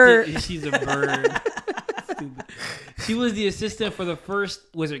a assistant. bird. She's a bird. Stupid. She was the assistant for the first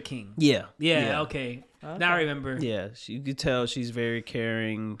Wizard King. Yeah. Yeah. Okay. Now I remember. Yeah, you could tell she's very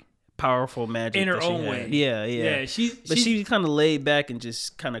caring, powerful magic In her that she own had. way. Yeah. Yeah. But she's kind of laid back and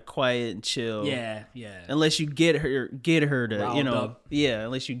just kind of quiet and chill. Yeah. Unless you get her to Riled up.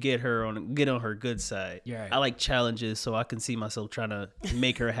 unless you get on her good side. Yeah, right. I like challenges, so I can see myself trying to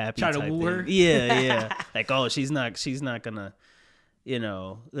make her happy. Try to type woo thing. her? Yeah. Like, oh, she's not gonna,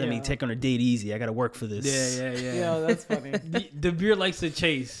 let me Yeah. take on her date easy. I got to work for this. Yeah. Yeah, that's funny. The beer likes to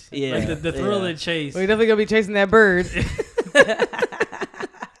chase. Yeah, Like the thrill of yeah. the chase. We're definitely gonna be chasing that bird.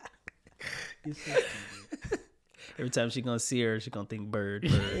 Every time she's gonna see her, she's gonna think bird.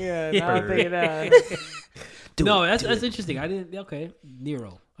 Yeah, now I'm Bird. thinking that. That's interesting. I didn't. Okay,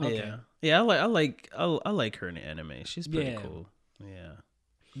 Nero. Okay. Yeah. I like her in the anime. She's pretty Yeah. cool. Yeah.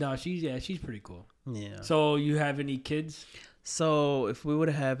 No, she's pretty cool. Yeah. So you have any kids? So if we would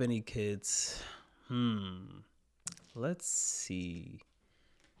have any kids, let's see.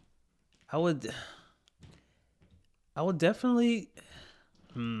 I would definitely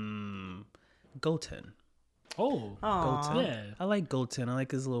Goten. Oh, Aw. yeah. I like Goten. I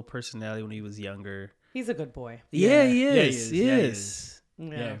like his little personality when he was younger. He's a good boy. Yeah, he Yeah, is. he is. Yes.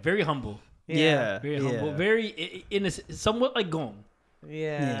 Yeah, very humble. Yeah. Very humble. Very innocent. Somewhat like Gon.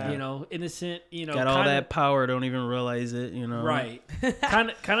 Yeah. You know, innocent. You know, Got all kinda, that power, don't even realize it, Right. kind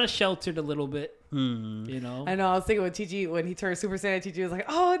of sheltered a little bit. Hmm. You know. I know. I was thinking when TG, when he turned Super Saiyan, TG was like,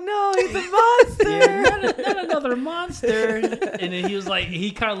 "Oh no, he's a monster!" not another monster. And then he was like,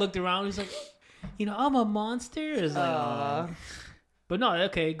 he kind of looked around. He's like, I'm a monster. It's like, Aw. but no,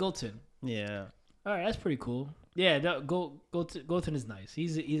 okay, Goten. Yeah. All right, that's pretty cool. Yeah, Goten is nice.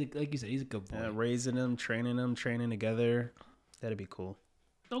 He's like you said, he's a good boy. Raising them, training together. That'd be cool.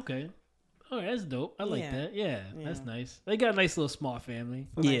 Okay. All right, that's dope. I like Yeah. that. Yeah, that's Yeah. nice. They got a nice little small family.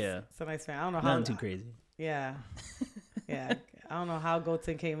 Yeah. It's a nice fan. I don't know how. Nothing too crazy. Yeah. Yeah. I don't know how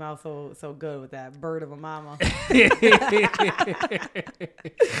Goten came out so good with that bird of a mama.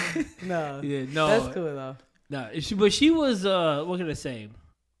 No. Yeah, no. That's cool though. No, but she was what can I say?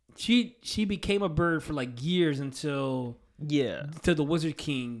 She became a bird for like years until the Wizard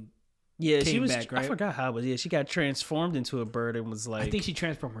King. Yeah, she Came was. back, right? I forgot how it was. Yeah, she got transformed into a bird and was like. I think she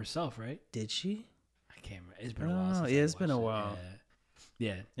transformed herself, right? Did she? I can't remember. It's been a while. Oh, Since yeah, I it's been a watched it. while.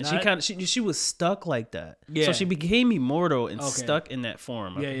 Yeah. And No, she was stuck like that. Yeah. So she became immortal and Okay. stuck in that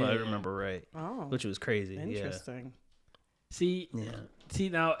form. Yeah, if yeah, I yeah. remember right, Oh. which was crazy. Interesting. See, Yeah.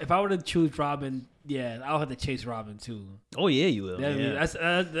 now if I were to choose Robin, I'll have to chase Robin too. Oh yeah, you will.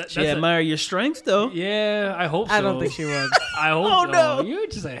 That's She admire your strength though. Yeah, I hope so. I don't think she would. I hope Oh, so. no. You're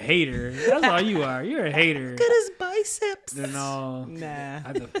just a hater. That's all you are. You're a hater. Look at his biceps. No, Nah. I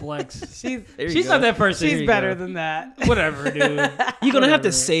have to flex. She's There you She's go. not that person. Here she's you better go. than that. Whatever, dude. You're gonna have Whatever.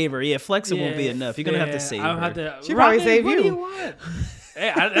 to save her. Yeah, flexing won't be Yeah, enough. You're gonna have yeah, to save I don't her. have to. She'd probably Robin, save what you. do you want?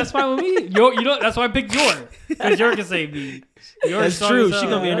 Hey, that's fine with me. That's why I picked Yor. Because Yor can save me. Yor's That's strong true. as She's hell.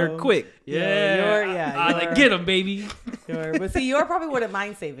 gonna be in there quick. Yeah, I like Yor. get him, baby. But see, Yor probably wouldn't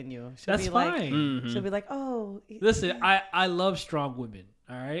mind saving you. She'll That's be like, fine. Mhm. she'll be like, oh. Listen, I love strong women.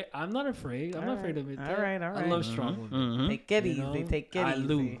 All right, I'm not afraid. I'm not afraid of it. All right. I love strong women. Mhm. Take it You easy. know? Take it I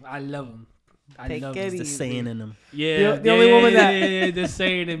easy. love them. I Take love it them. The easy. saying in them. Yeah, The only woman that- yeah, the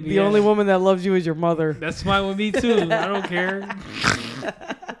saying in me. The only woman that loves you is your mother. That's fine with me too. I don't care.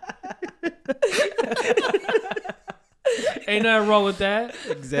 Ain't nothing wrong with that.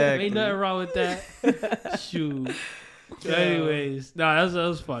 Exactly. Ain't nothing wrong with that. Shoot. Anyways, no, that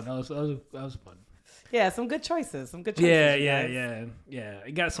was fun. That was fun. Yeah, some good choices. Some good choices. Yeah.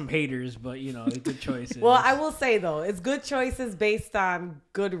 It got some haters, but good choices. Well, I will say though, it's good choices based on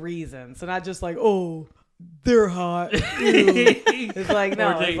good reasons. So not just like, oh, they're hot. Ew. It's like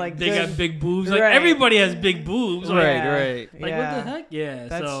no, they, it's like they good. got big boobs. Like Right. everybody has big boobs. Like, Right. Like what the heck? Yeah.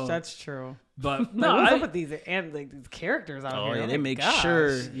 That's true. But No, no, what's up with these these characters out here? Yeah, Oh they my make gosh.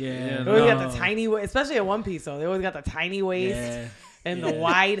 sure. yeah. They always got the tiny waist, especially at One Piece though. They always got the tiny waist Yeah. and the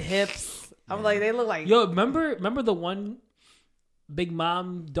wide hips. I'm like, they look like Yo, remember the one Big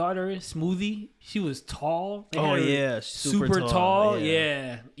Mom daughter Smoothie? She was tall. They Oh had her yeah, super tall.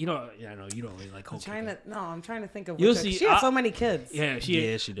 Yeah. I know you don't really like. I'm trying to think of. You'll Which see, she has so many kids. Yeah,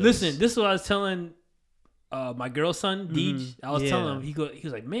 she does. Listen, this is what I was telling my girl son Deej. I was Yeah. telling him he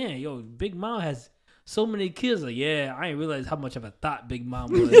was like, man, yo, Big Mom has so many kids. Like, yeah, I didn't realize how much of a thought Big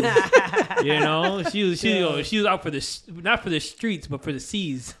Mom was. She was out for not for the streets, but for the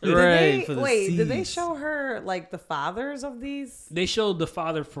seas. Right. Did they show her like the fathers of these? They showed the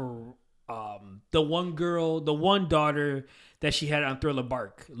father for the one daughter that she had on Thriller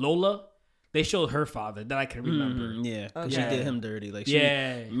Bark, Lola. They showed her father that I can remember. Yeah, 'cause Okay. she did him dirty. Like,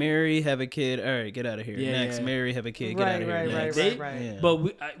 marry, have a kid. All right, get out of here. Yeah, Next, yeah. marry, have a kid. Get out of here. Right. Next. Right. But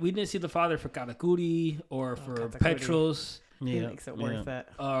we didn't see the father for Katakuri or for Katakuri. Petros He Yeah, makes it worth it.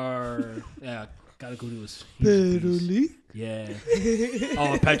 or Katakuri was yeah.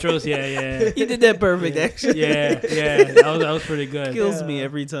 Oh, Petros, yeah. He did that perfect, actually. Yeah. That was pretty good. Kills me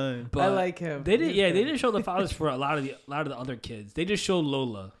every time. But I like him. They didn't show the fathers for a lot of the other kids. They just showed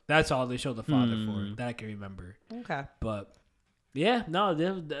Lola. That's all they showed the father for that I can remember. Okay. But yeah, no,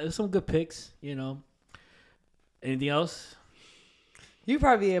 there's some good picks. Anything else? You'd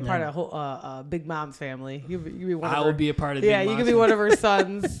probably be a part of Big Mom's family. You'd be one of I her. will be a part of. Yeah, Big you Mom's could be one of her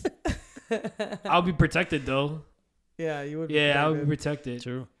sons. I'll be protected though. Yeah, you would. Be Yeah, I'll be protected. protected.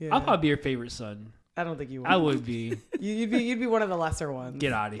 True. Yeah. I'll probably be your favorite son. I don't think you would. I would be. You'd be one of the lesser ones.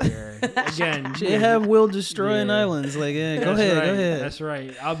 Get out of here. Again, They have Will destroying islands. Like, yeah, go That's ahead, right. go ahead. That's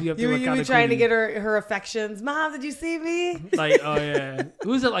right. I'll be up You there with be trying to Katakuri. get her affections. Mom, did you see me? Like, oh yeah. Who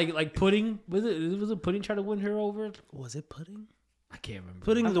was it? Like Pudding? Was it Pudding trying to win her over? Was it Pudding? I can't remember.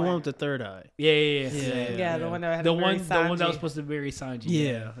 Pudding, the one with the third eye. Yeah, the one that had the to marry one that was Sanji. supposed to marry Sanji.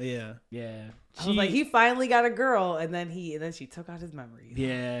 Yeah. I was like, he finally got a girl, and then she took out his memories.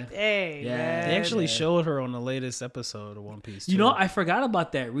 Yeah. Hey, Yeah. man. They actually showed her on the latest episode of One Piece. You too. know, I forgot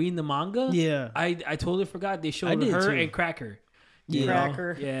about that. Reading the manga. Yeah. I totally forgot they showed I did her too. and Cracker. Yeah.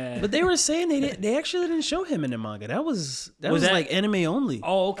 Cracker. Yeah. But they were saying they actually didn't show him in the manga. That was Was that- like anime only.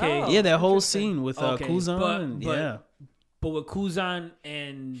 Oh, okay. Oh. Yeah, that whole interesting. scene with Okay, Kuzan. but- But with Kuzan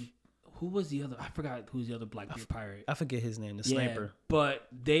and who was the other? I forgot who's the other Blackbeard pirate. I forget his name, the Yeah, sniper. but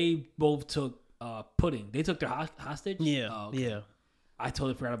they both took Pudding. They took their hostage. Yeah, Oh, okay. yeah. I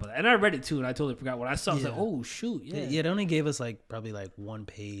totally forgot about that, and I read it too, and I totally forgot when I saw. it, I was like, Yeah. oh shoot, yeah. They only gave us probably one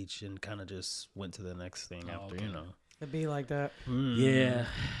page and kind of just went to the next thing after, okay. It'd be like that. Yeah.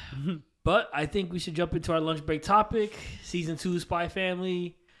 But I think we should jump into our lunch break topic. Season 2 Spy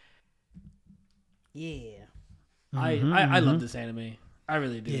Family. Yeah. I love this anime. I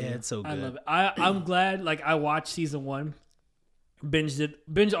really do. Yeah, it's so I good. love it. I'm glad. Like I watched season 1,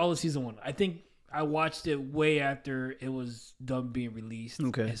 binged all of season 1. I think I watched it way after it was done being released.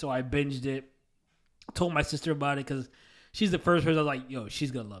 Okay. And so I binged it. Told my sister about it because she's the first person I was like, yo,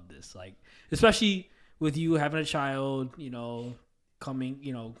 she's gonna love this. Like, especially with you having a child,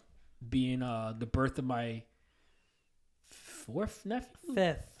 coming, being the birth of my fourth nephew,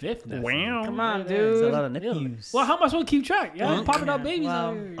 Fifth. nephew. Wow. Come on, There's a dude. lot of nephews. Well, how am I supposed to keep track? Yeah, popping out babies. Wow.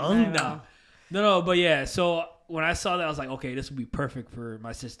 out here. I know. No, but yeah. So when I saw that, I was like, okay, this would be perfect for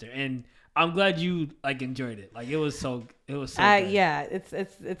my sister, and I'm glad you enjoyed it. Like it was so good. Yeah,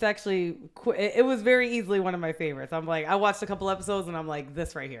 it's actually it was very easily one of my favorites. I'm like, I watched a couple episodes and I'm like,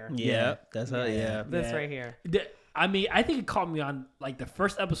 this right here. Yeah, that's how. Yeah. This right here. I mean, I think it caught me on like the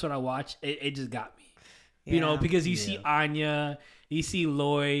first episode I watched. It just got me. Yeah. Because you see Anya, you see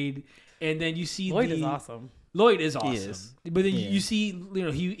Lloyd, and then you see Lloyd is awesome. Lloyd is awesome. is. But then you see,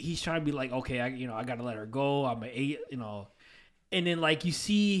 he's trying to be like, okay, I gotta let her go. I'm an 8, and then like you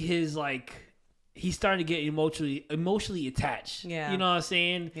see his he's starting to get emotionally attached. Yeah. You know what I'm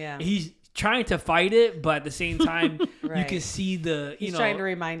saying? Yeah. He's trying to fight it, but at the same time, you Right. can see He's trying to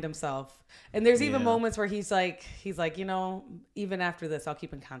remind himself. And there's even Yeah. moments where he's like, even after this, I'll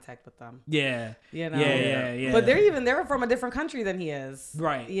keep in contact with them. Yeah. You know? Yeah. But they're from a different country than he is.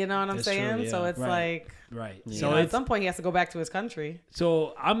 Right. You know what I'm That's saying? true, yeah. So it's Right. like, Right. you So know, at it's some point he has to go back to his country.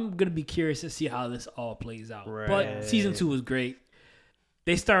 so I'm gonna be curious to see how this all plays out. Right. But season 2 was great.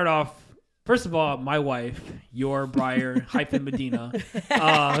 They start off. First of all, my wife, your Briar hyphen Medina.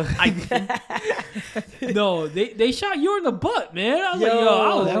 No, they shot you in the butt, man. I was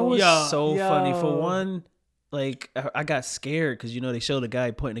like, That was so Yo. funny. For one, like I got scared because they showed a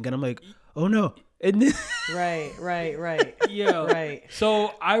guy pointing a gun. I'm like, oh no. And then Right. yeah. Right.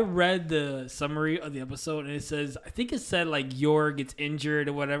 So I read the summary of the episode and I think it said like Yor gets injured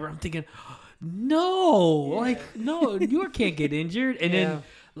or whatever. I'm thinking, no, Yor can't get injured. And then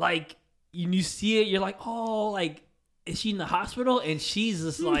like you see it, you're like, oh, like, is she in the hospital? And she's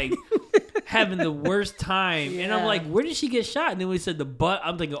just like having the worst time. And I'm like, where did she get shot? And then when he said the butt,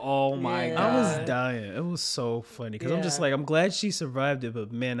 I'm thinking, oh my Yeah. God. I was dying. It was so funny because I'm just like, I'm glad she survived it,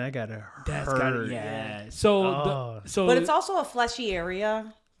 but man, I gotta hurt. Yeah. So, But it's also a fleshy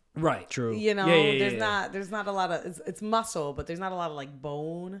area. right. True. You know, Yeah. there's not a lot of it's muscle, but there's not a lot of like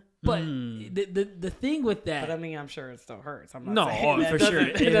bone. But the thing with that, But I mean, I'm sure it still hurts. I'm not no, saying that for doesn't- sure,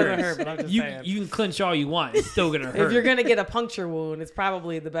 it doesn't hurts. hurt. But I'm just you saying, you can clench all you want, it's still gonna hurt. if you're gonna get a puncture wound, it's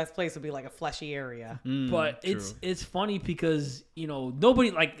probably the best place would be like a fleshy area. But it's funny because nobody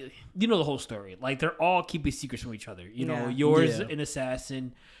like the whole story. Like they're all keeping secrets from each other. Yours an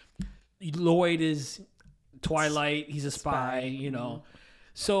assassin, Lloyd is Twilight. He's a spy.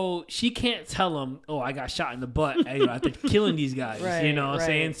 So she can't tell him, oh, I got shot in the butt after killing these guys. Right, You know what I'm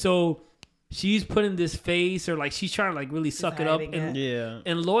saying? right. So she's putting this face or like she's trying to like really suck it up. hiding And, it. Yeah.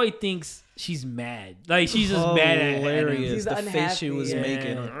 and Lloyd thinks she's mad. Like she's just mad at him. Hilarious. He's The face she unhappy, was yeah.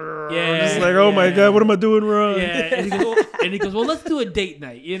 making. Yeah. Just like, oh my God, what am I doing wrong? Yeah, and he goes, well, let's do a date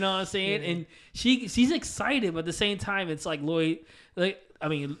night. You know what I'm saying? And she's excited, but at the same time, it's like Lloyd,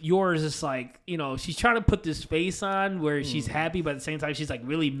 yours is like, she's trying to put this face on where she's happy, but at the same time, she's like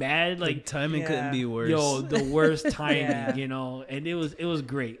really mad. Like Like, timing couldn't be worse. the worst timing. Yeah. And it was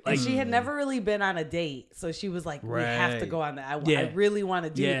great. Like And she had never really been on a date, so she was like, "We have to Right. go on that. Yeah. I really want to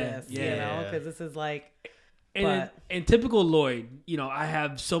do Yeah, this, yeah. because this is like." And typical Lloyd, I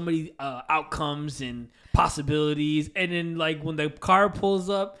have so many outcomes and possibilities. And then like when the car pulls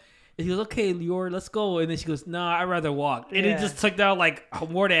up, and he goes, okay, Lior, let's go. And then she goes, nah, I'd rather walk. And Yeah. he just took down like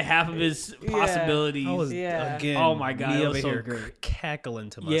more than half of his possibilities. I was Yeah. again. Oh my God, me it was over so here great. cackling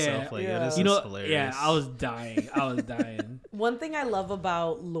to Yeah. myself. Like, Yeah. this you is know, hilarious. yeah, I was dying. One thing I love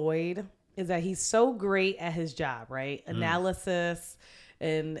about Lloyd is that he's so great at his job, right? Analysis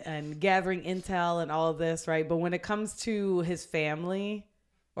and gathering intel and all of this, right? But when it comes to his family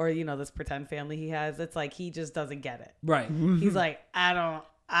or, this pretend family he has, it's like he just doesn't get it. Right. He's like, I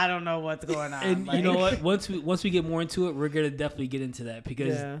don't know what's going on. And Like, you know what? Once we get more into it, we're gonna definitely get into that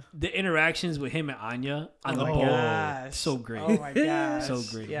because Yeah. the interactions with him and Anya on the Oh my boat, gosh. so great. Oh my gosh. So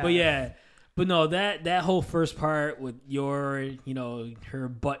great. Yeah. But no, that whole first part with her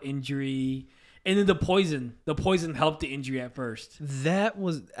butt injury and then the poison helped the injury at first. That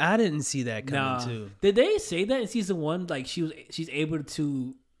was I didn't see that coming too. Did they say that in season 1? Like she's able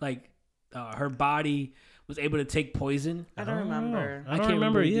to like her body was able to take poison. I don't remember. I don't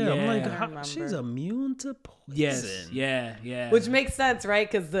remember. Yeah, I'm Yeah. like, I don't remember. she's immune to poison. Yes. Yeah. Which makes sense, right?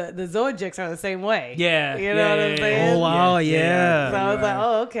 Because the Zojics are the same way. Yeah. You know what I'm saying? Oh wow, yeah. So I was like,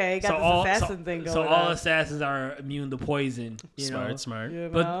 oh, okay. Got So this all assassin thing going So all on. assassins are immune to poison. Smart. You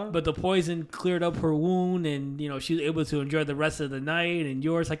know? But the poison cleared up her wound, and she was able to enjoy the rest of the night. And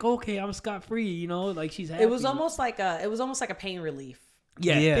yours like, okay, I'm scot free. Like she's happy. it was almost like a pain relief.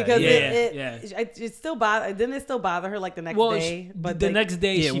 Yeah. Because yeah. it still didn't it still bother her like the next day? But the next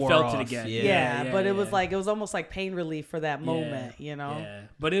day Yeah, it she wore felt off. it again. Yeah, but it was like it was almost like pain relief for that moment, Yeah,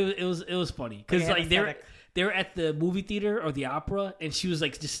 but it was funny because like they were at the movie theater or the opera, and she was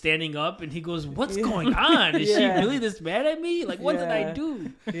like just standing up, and he goes, "What's going on? Is she really this mad at me? Like, what did I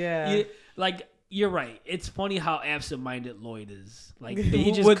do?" Yeah. Like you're right. It's funny how absent-minded Lloyd is. Like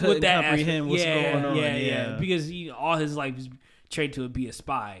He just couldn't comprehend what's going on. Yeah. Because all his life is trained to be a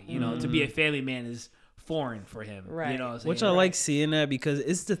spy. To be a family man is foreign for him. Right. Which I like seeing that because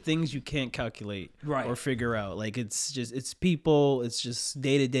it's the things you can't calculate Right. or figure out. Like it's people, it's just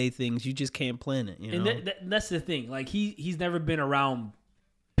day-to-day things. You just can't plan it, And that's the thing. Like he's never been around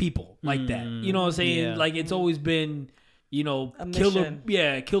people like that. You know what I'm saying? Yeah. Like it's always been kill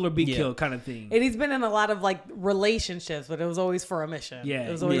or be killed kind of thing. And he's been in a lot of like relationships, but it was always for a mission. Yeah.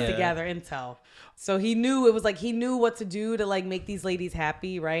 It was always to gather intel. So he knew what to do to like make these ladies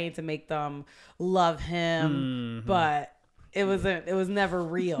happy, right? To make them love him. But it was never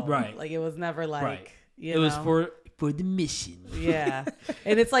real. Right. Like it was never like it was for the mission. Yeah.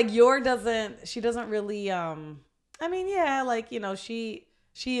 And it's like she doesn't really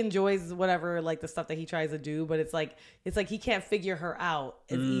she enjoys whatever like the stuff that he tries to do, but it's like he can't figure her out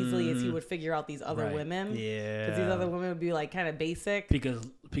as easily as he would figure out these other women. Yeah. Because these other women would be like kind of basic.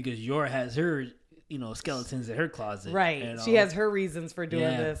 Because Yor has her skeletons in her closet. Right. She has her reasons for doing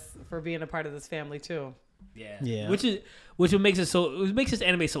this, for being a part of this family too. Yeah. Yeah. Which makes this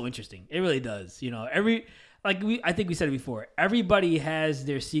anime so interesting. It really does. I think we said it before. Everybody has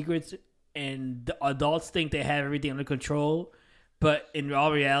their secrets, and the adults think they have everything under control. But in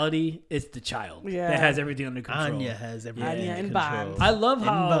all reality, it's the child that has everything under control. Anya has everything Anya under and control.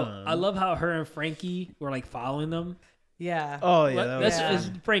 Bond. I love how her and Frankie were like following them. Yeah. Oh yeah,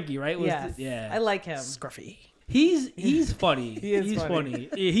 That's Frankie, right? Yes. I like him. Scruffy. He's funny. He's funny.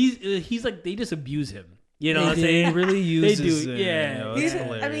 He's like, they just abuse him. You know what I'm saying? He really uses They do. him. Yeah. He's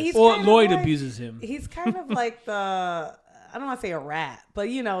Or kind of Lloyd like, abuses him. He's kind of like I don't want to say a rat, but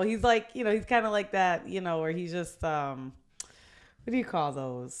he's like, he's kind of like that, where he's just what do you call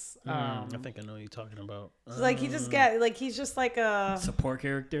those? I think I know what you're talking about. Like he's just like a support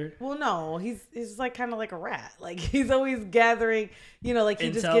character. Well, no, he's like kind of like a rat. Like he's always gathering, like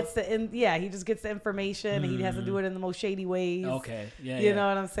he just gets the information, and he has to do it in the most shady ways. Okay, yeah, you know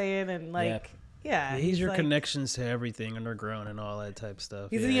what I'm saying, and like. Yeah, he's your connections to everything underground and all that type of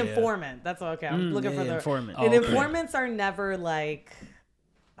stuff. He's the informant. That's okay. I'm looking for the informant. And informants are never like,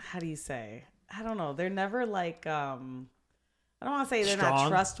 how do you say? I don't know. They're never like, I don't want to say they're not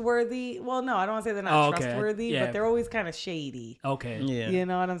trustworthy. Well, no, I don't want to say they're not trustworthy, but they're always kind of shady. Okay. Yeah. You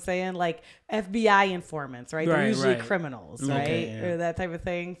know what I'm saying? Like FBI informants, right? They're usually criminals, right? Okay, Or that type of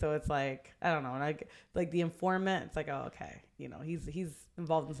thing. So it's like, I don't know. And like the informant, it's like, oh, okay. He's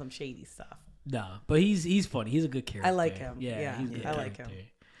involved in some shady stuff. Nah, but he's funny. He's a good character. I like him. Yeah, he's a good I like him.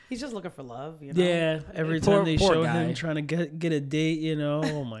 He's just looking for love, Yeah. Every time they show him trying to get a date,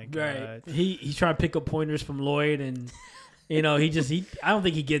 oh my god. Right. He's trying to pick up pointers from Lloyd, and I don't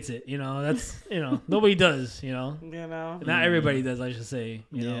think he gets it. That's nobody does. Not everybody does, I should say.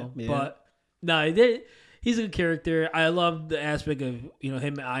 But no, he's a good character. I love the aspect of him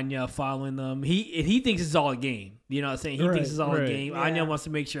and Anya following them. He thinks it's all a game. You know what I'm saying? He thinks it's all a game. Yeah. Anya wants to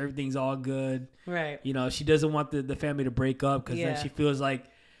make sure everything's all good. Right. She doesn't want the family to break up because then she feels like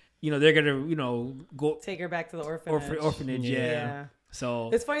they're gonna go take her back to the orphanage. Yeah. So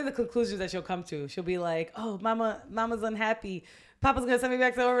it's funny the conclusions that she'll come to. She'll be like, "Oh, mama's unhappy. Papa's gonna send me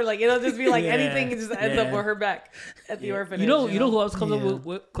back to the orphanage." Like it'll just be like anything. It just ends up with her back at the orphanage. You know who else comes up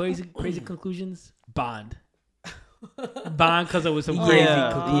with crazy conclusions? Bond, because it was some crazy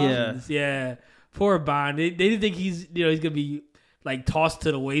conclusions. Yeah, poor Bond. They didn't think he's gonna be like tossed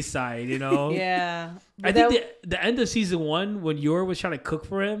to the wayside. Yeah. I think the end of season 1 when Yor was trying to cook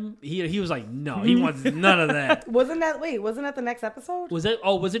for him, he was like, no, he wants none of that. Wasn't that the next episode? Was it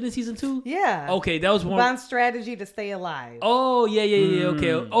in season 2? Yeah. Okay, that was one. Bond's strategy to stay alive. Oh yeah.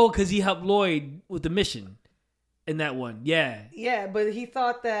 Okay. Oh, because he helped Lloyd with the mission in that one. Yeah. Yeah, but he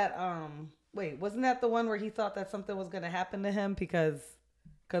thought that. Wait, wasn't that the one where he thought that something was going to happen to him because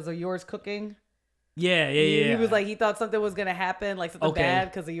of Yor's cooking? Yeah. He was like, he thought something was going to happen, like something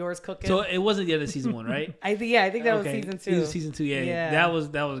bad because of Yor's cooking. So it wasn't the end of season 1, right? I think that was season 2. It was season 2, yeah. That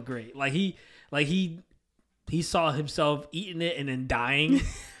was great. He saw himself eating it and then dying.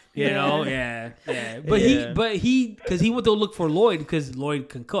 Yeah. But because he went to look for Lloyd because Lloyd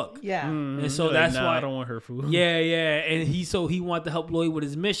can cook. Yeah. And so that's why I don't want her food. Yeah. And he wanted to help Lloyd with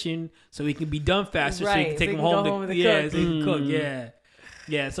his mission so he can be done faster, so he can take him home. So he can cook.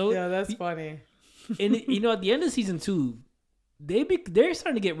 Yeah. So that's funny. And at the end of season 2, they're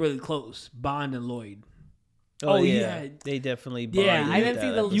starting to get really close, Bond and Lloyd. Oh yeah, they definitely. Yeah, I didn't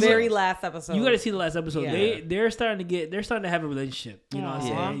see the very last episode. You got to see the last episode. Yeah. They're starting to have a relationship. You know what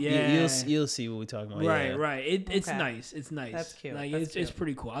I'm saying? Yeah, you'll see what we're talking about. Right. It's nice. It's nice. That's cute. Like it's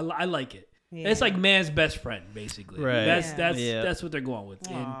pretty cool. I like it. Yeah. It's like man's best friend, basically. Right. That's what they're going with.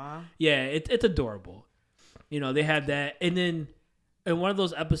 And it's adorable. They have that, and then in one of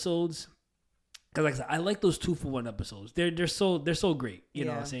those episodes. Because like I said, I like those 2-for-1 episodes. They're so great. You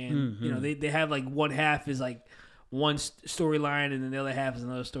know what I'm saying? Mm-hmm. They have like one half is like one storyline and then the other half is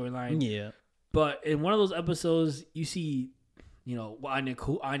another storyline. Yeah. But in one of those episodes, you see, what Anya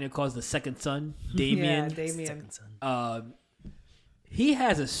calls the second son, Damien. Yeah, Damien. Second son. He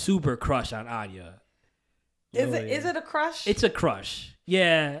has a super crush on Anya. Is it a crush? It's a crush.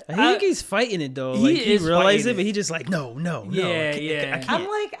 Yeah, I think he's fighting it though. He Like he is realized fighting it, but he just like no. Yeah, I can't. I'm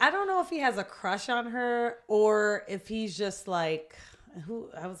like, I don't know if he has a crush on her or if he's just like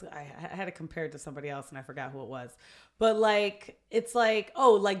I had to compare it to somebody else and I forgot who it was. But like it's like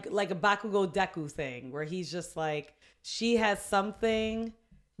like a Bakugo Deku thing where he's just like she has something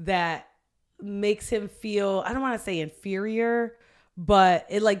that makes him feel, I don't want to say inferior, but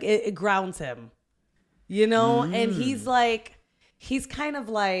it grounds him. You know? And he's kind of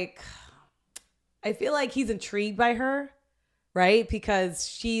like, I feel like he's intrigued by her, right? Because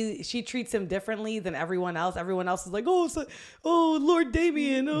she treats him differently than everyone else. Everyone else is like, Lord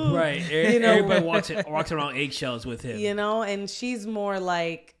Damien, right. Everybody walks around eggshells with him, you know, and she's more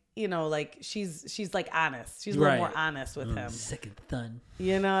like, you know, like she's like honest. She's a little more honest with him. Second thun.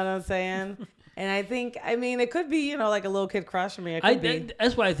 You know what I'm saying? And I mean, it could be, you know, like a little kid crush. I mean, it could be.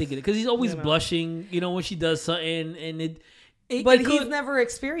 That's why I think it is, because he's always blushing, you know, when she does something, and he's never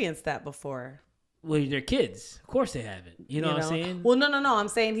experienced that before. Well, they're kids. Of course they haven't. You know what I'm saying? Well, no. I'm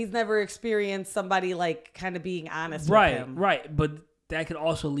saying he's never experienced somebody like kind of being honest with him. Right. But that could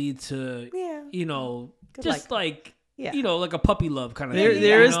also lead to, you know, just like you know, like a puppy love kind of thing.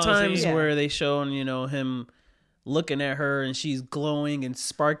 There is times where they show, you know, him looking at her and she's glowing and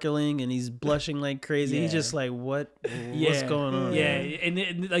sparkling and he's blushing like crazy. He's just like, what's going on? Yeah,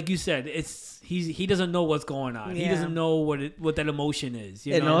 and like you said, he doesn't know what's going on. He doesn't know what that emotion is.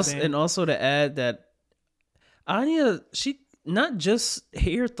 You know and also to add that Anya, she not just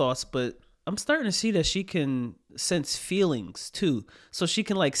hear thoughts, but I'm starting to see that she can sense feelings too. So she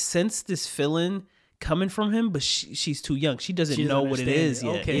can like sense this feeling coming from him, but she's too young. She doesn't know what it is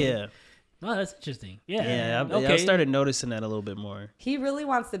yet. Okay. Yeah. Oh, that's interesting. Yeah. I started noticing that a little bit more. He really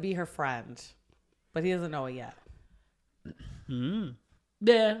wants to be her friend, but he doesn't know it yet.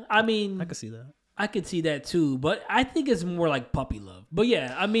 Yeah, I mean, I could see that. I could see that too, but I think it's more like puppy love. But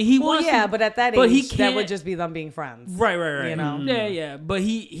yeah, I mean, he wants to, but at that age, that would just be them being friends. Right. You know? Yeah. But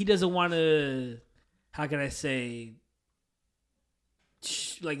he doesn't want to, how can I say,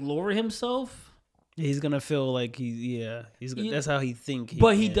 like lower himself. He's gonna feel like that's how he think.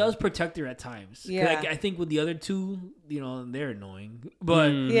 But he does protect her at times. Yeah, I think with the other two, you know, they're annoying. But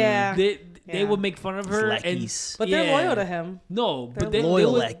they would make fun of her, but they're loyal to him. No, but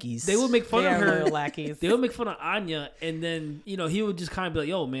loyal lackeys. They would make fun of her. Loyal lackeys. They would make fun of Anya, and then you know he would just kind of be like,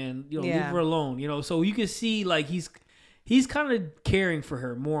 "Yo, man, you know, leave her alone." You know, so you can see like he's kind of caring for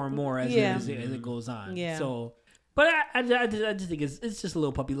her more and more as it goes on. Yeah. So, but I just think it's just a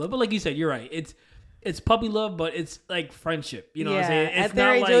little puppy love. But like you said, you're right. It's puppy love, but it's like friendship. You know what I'm saying? It's at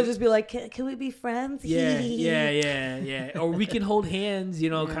their age, they'll just be like, can we be friends? Yeah. Or we can hold hands, you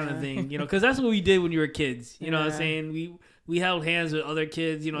know, kind of thing. You know, because that's what we did when we were kids. You know what I'm saying? We held hands with other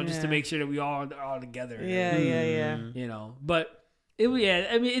kids, you know, just to make sure that we all are together. Yeah. You know, but I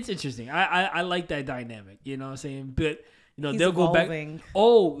mean, it's interesting. I like that dynamic. You know what I'm saying? But you know, they'll go back.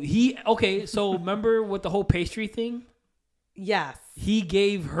 Okay. So remember with the whole pastry thing? Yes. He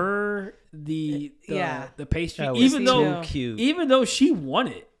gave her the pastry, even though she won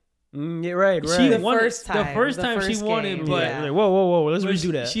it. Yeah, right. She won the first time she won it, but like, whoa, let's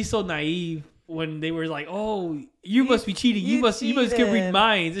redo that. She's so naive when they were like, "Oh, you must be cheating. You must can read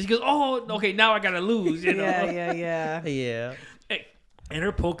minds." And she goes, "Oh, okay, now I gotta lose." You know? Yeah. And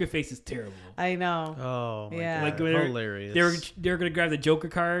her poker face is terrible. I know. Oh, my God. Like Hilarious. They were gonna grab the Joker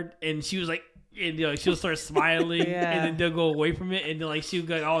card, and she was like. And you know, she'll start smiling, and then they'll go away from it, and then like she'll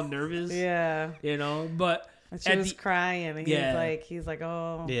get all nervous. Yeah, you know. But she was crying, and he's like,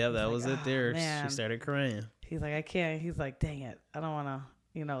 oh, yeah, that was like, it. There, man. she started crying. He's like, I can't. He's like, dang it, I don't want to.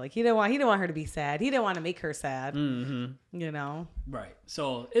 You know, like he didn't want her to be sad. He didn't want to make her sad. Mm-hmm. You know, right?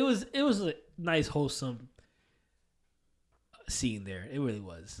 So it was a nice, wholesome scene there. It really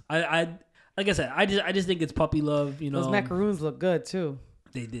was. I like I said, I just think it's puppy love. You know, those macaroons look good too.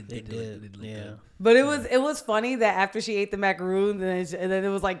 They did. They did. Yeah. But it was funny that after she ate the macaroons and then it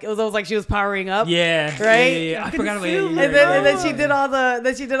was almost like she was powering up. Yeah. Right. Yeah. I forgot about it. And then she did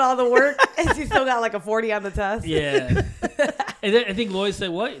all the work and she still got like a 40 on the test. Yeah. And then I think Lloyd said,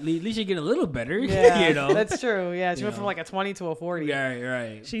 "What? At least you're getting a little better." Yeah, you know. That's true. Yeah, she went from like a 20 to a 40.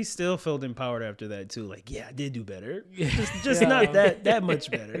 Right. She still felt empowered after that too. Like, yeah, I did do better. Just not that much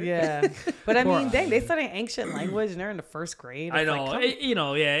better. Yeah. But I mean, dang, they study ancient language and they're in the first grade. I know.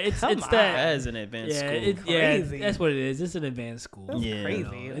 It's that as an advanced school. Crazy. That's what it is. It's an advanced school. That's crazy.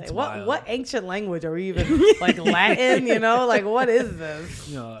 You know, it's what ancient language are we even like Latin? You know, like what is this?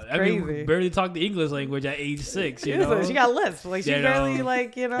 You know, I mean, we barely talked the English language at age 6. You know, she got lisp. Like she barely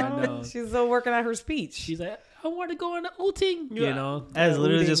like, you know, she's still working on her speech. She's like, I want to go on the outing. You know, That's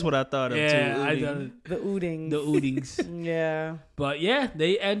literally Ooting. just what I thought of yeah, too. I Ooting. done The ootings. the outings. Yeah. But yeah,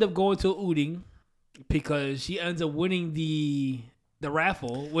 they end up going to outing because she ends up winning the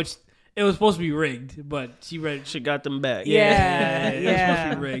raffle, which it was supposed to be rigged, but she read. She got them back. Yeah. it was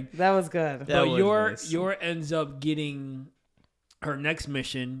supposed to be rigged. That was good. That But was nice. your ends up getting her next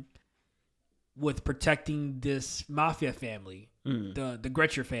mission with protecting this mafia family, the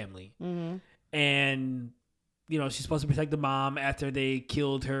Gretcher family, and you know she's supposed to protect the mom after they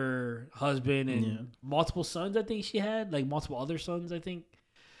killed her husband and multiple sons. I think she had like multiple other sons. I think.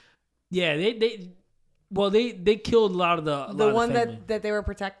 Yeah, they killed a lot of The one that they were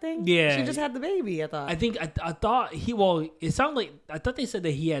protecting. Yeah. She just had the baby. I thought. I think I thought he. Well, it sounded like I thought they said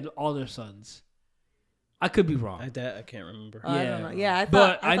that he had all their sons. I could be wrong. I can't remember. I Yeah. don't know. Yeah, I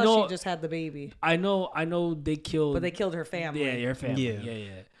But thought I know- she just had the baby, I know they killed. but they killed her family. Yeah, your family. Yeah. Yeah.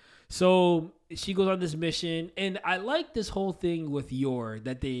 So she goes on this mission, and I like this whole thing with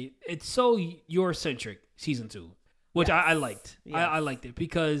it's so Yor centric season 2, which Yes. I liked. Yes. I liked it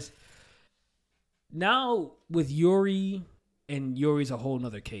because now with Yuri, and Yuri's a whole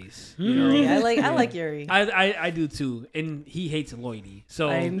nother case. You know? Yeah, I like Yuri. I do too, and he hates Lloydie. So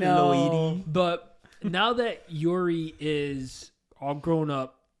I know. But now that Yuri is all grown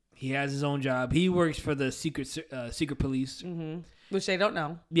up, he has his own job. He works for the secret police. Which they don't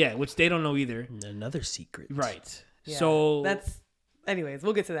know. Yeah, which they don't know either. Another secret. Right. Yeah, So anyways,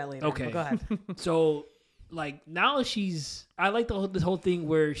 we'll get to that later. Okay. But go ahead. So like now I like this whole thing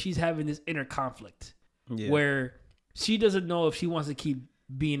where she's having this inner conflict where she doesn't know if she wants to keep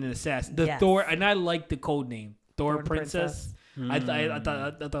being an assassin. The Yes. Thor, and I like the code name Thor Thorn Princess. I thought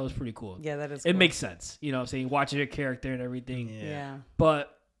it was pretty cool. Yeah, that is. It cool. makes sense, you know what I'm saying, watching her character and everything. Yeah.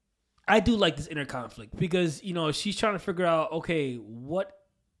 But I do like this inner conflict because, you know, she's trying to figure out, okay, what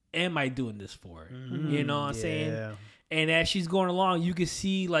am I doing this for? You know what I'm saying? And as she's going along, you can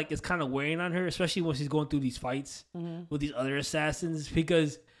see like it's kind of weighing on her, especially when she's going through these fights with these other assassins,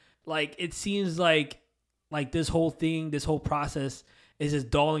 because like it seems like this whole process is just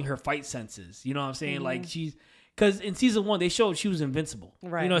dulling her fight senses. You know what I'm saying? Like because in season 1 they showed she was invincible.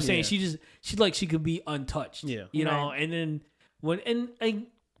 Right. You know what I'm saying? Yeah. She could be untouched. Yeah. You know, Right. and then and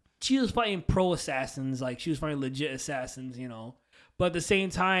she was fighting pro assassins, like she was fighting legit assassins, you know. But at the same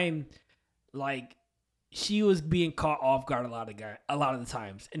time, like she was being caught off guard a lot of the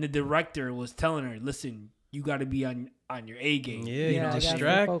times, and the director was telling her, "Listen, you got to be on your A game." Yeah, Yeah, you're I gotta stay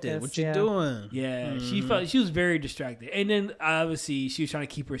distracted. focused, What you yeah. doing? Yeah, she was very distracted, and then obviously she was trying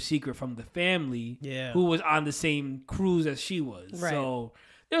to keep her secret from the family, who was on the same cruise as she was. Right. So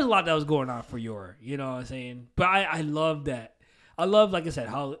there's a lot that was going on for Yor. You know what I'm saying? But I love that. I love, like I said,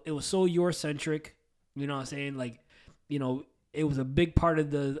 how it was so Yor centric. You know what I'm saying? Like, you know, it was a big part of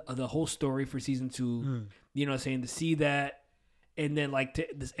the whole story for season 2. You know what I'm saying? To see that, and then like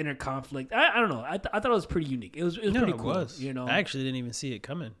this inner conflict. I don't know. I thought it was pretty unique. It was pretty cool. Was. You know, I actually didn't even see it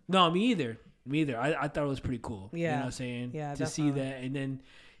coming. no, me either. I thought it was pretty cool. You Yeah. know what I'm saying? Yeah, to see definitely. that, and then,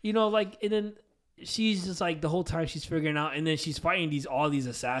 you know, like, and then she's just like the whole time she's figuring out, and then she's fighting all these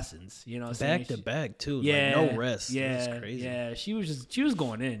assassins. You know what I'm saying? Back to back too. Yeah, Like, no rest. Yeah, It was crazy. yeah. She was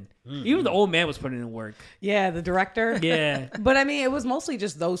going in. Even the old man was putting in work. Yeah, the director. Yeah, But I mean, it was mostly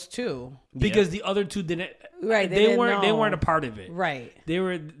just those two. because the other two didn't. Right, they They didn't weren't. They know. weren't a part of it. Right. They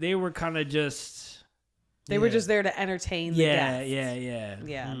were kind of just. They were just there to entertain the Yeah, guests. yeah.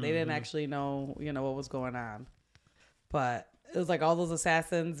 Yeah, they didn't actually know, what was going on. But it was like all those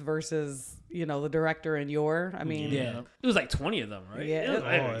assassins versus, the director and Yor. I mean, Yeah, it was like 20 of them, right? Yeah, it was,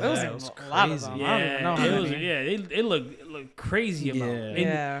 it was it was a lot of crazy. them. yeah, I don't even know how it was. many. Yeah, it looked crazy amount. Yeah. And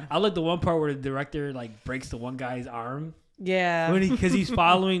Yeah. I like the one part where the director like breaks the one guy's arm Yeah. because he's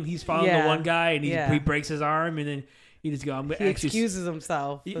following Yeah. the one guy and Yeah. he breaks his arm, and then he just go, I'm gonna He ask you. excuses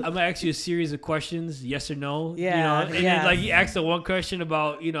himself. I'm gonna ask you a series of questions, yes or no. Yeah, and yeah. then like he asks the one question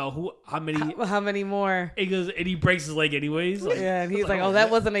about how many. How many more? He goes and he breaks his leg anyways. Like, Yeah, and he's like, "Oh, that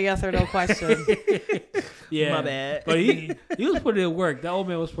wasn't a yes or no question." yeah, My bad. But he was putting in work. That old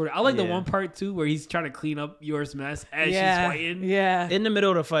man was putting. I like the Yeah. one part too where he's trying to clean up Yor's mess as she's yeah, fighting. yeah. In the middle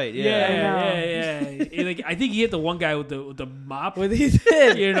of the fight. Yeah, Yeah. yeah. And, like, I think he hit the one guy with the mop. What he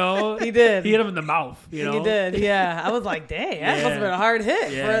did, You know, he did. He hit him in the mouth. You know, He did. Yeah, I was like, "Dang, that must have been a hard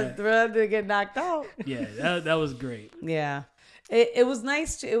hit Yeah. for him to get knocked out." Yeah, that was great. Yeah, it was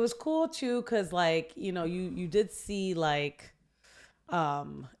nice. It was cool too, cause like you did see like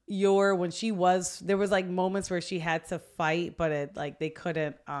Yor when there was like moments where she had to fight, but it like they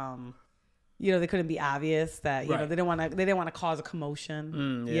couldn't you know, they couldn't be obvious that, you know, Right. they didn't want to cause a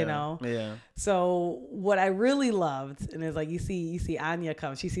commotion, you know? Yeah. So what I really loved, and it's like, you see Anya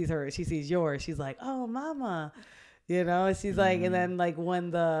come, she sees yours. She's like, oh, mama, you know, and she's like, and then like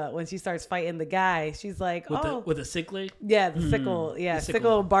when she starts fighting the guy, she's like, with a sickle. yeah, the sickle, yeah, The sickle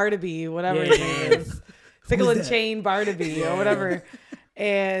sickle. Barnaby, whatever Yeah, his yeah, name yeah. is, sickle Who's and that? chain Barnaby or whatever.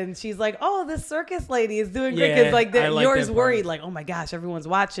 And she's like, oh, this circus lady is doing great. Yeah, Because like I like yours that part. worried, like, oh my gosh, everyone's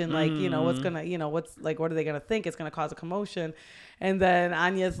watching. Like, you know, what are they gonna think? It's gonna cause a commotion. And then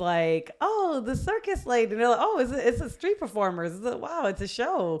Anya's like, oh, the circus lady. And they're like, oh, it's a street performers. Wow, it's a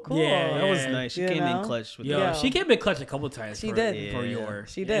show. Cool. Yeah, That was nice. She You came know? in clutch with Yo, that. she came in clutch a couple times. She for, did. for Yeah. your.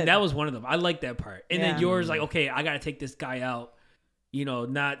 She did. And that was one of them. I like that part. And Yeah. then yours, like, okay, I gotta take this guy out. You know,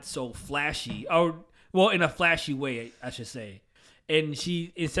 not so flashy, or well, in a flashy way, I should say. And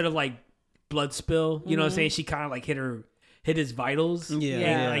she, instead of like blood spill, you know what I'm saying? She kind of like hit his vitals. Yeah. And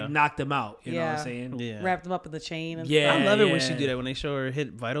Yeah. like knocked him out. You know what Yeah. I'm saying? Yeah. Wrapped them up in the chain. And Yeah. stuff. I love it when yeah. she do that, when they show her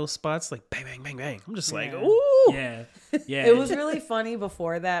hit vital spots, like bang, bang, bang, bang. I'm just like, Yeah. ooh. Yeah. Yeah. It was really funny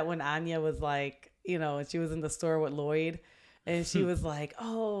before that when Anya was like, you know, and she was in the store with Lloyd, and she was like,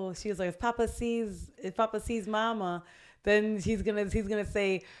 oh, she was like, if Papa sees Mama, then he's gonna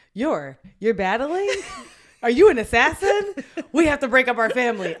say, you're battling. Are you an assassin? We have to break up our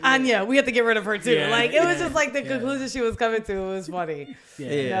family. Anya, we have to get rid of her too. Yeah, like it was yeah, just like the yeah. conclusion she was coming to. It was funny. Yeah.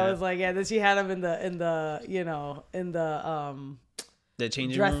 And I was like, yeah. Then she had him in the you know, in the The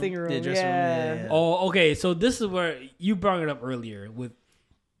changing dressing room. room, The dressing yeah. room. Oh, okay. So this is where you brought it up earlier with,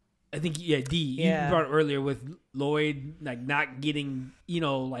 I think, D. Yeah. You brought it earlier with Lloyd, like not getting, you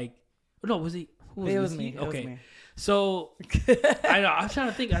know, like, no, was he? Who It was he? me. It Okay. was me. So I know I'm trying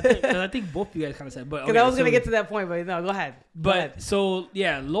to think. 'Cause I think both of you guys kind of said, but Because I was gonna get to that point, but no, go ahead. Go ahead. But so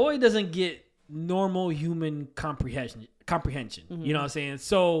yeah, Lloyd doesn't get normal human comprehension. You know what I'm saying?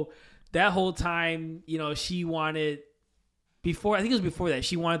 So that whole time, you know, she wanted before. I think it was before that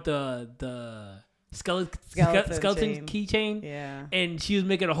she wanted the skeleton Skeleton keychain. Yeah. And she was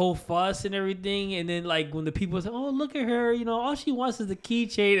making a whole fuss and everything. And then, like, when the people said, oh, look at her, you know, all she wants is the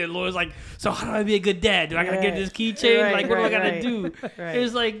keychain. And Laura's like, so how do I be a good dad? Do I got to get Right. this keychain? Right, like, what do I right, got to right. do? Right. It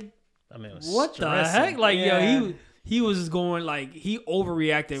was like, I mean, it was what the stressing. heck? Like, Yeah. yo, he was just going, like, he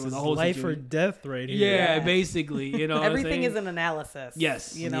overreacted This with is the whole life or situation. death right here. Yeah, Yeah. basically, you know what I'm Everything saying? is an analysis.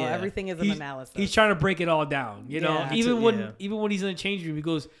 Yes. You know, Yeah. everything is an analysis. He's trying to break it all down, you know. Yeah. Even Yeah. when he's in the change room, he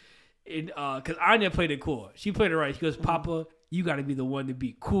goes, because Anya played it cool. She played it right. She goes, Papa, you got to be the one to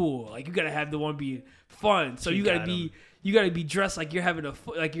be cool. Like you got to have the one be fun. So She you got to got be him. you got to be dressed like you're having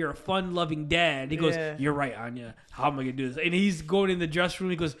like you're a fun loving dad. And he goes, Yeah. you're right, Anya. How am I gonna do this? And he's going in the dress room.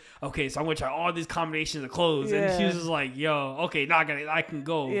 He goes, okay, so I'm gonna try all these combinations of clothes. And she Yeah. was just like, yo, okay, now I can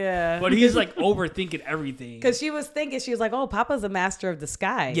go. Yeah. But he's like overthinking everything. Because she was like, oh, Papa's a master of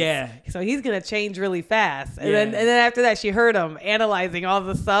disguise. Yeah. So he's going to change really fast. And Yeah. then after that, she heard him analyzing all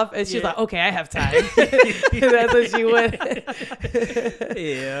the stuff. And she's Yeah. like, okay, I have time. And that's what she went.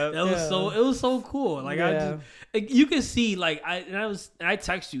 Yeah. That was it was so cool. Like Yeah. you can see like I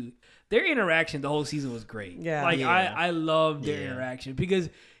text you, their interaction the whole season was great. Yeah. Like Yeah. I love their Yeah. interaction because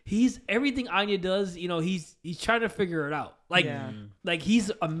everything Anya does, you know, he's trying to figure it out. Like Yeah. like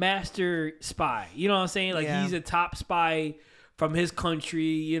he's a master spy. You know what I'm saying? Like Yeah. he's a top spy from his country,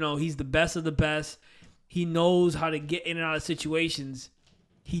 you know, he's the best of the best. He knows how to get in and out of situations.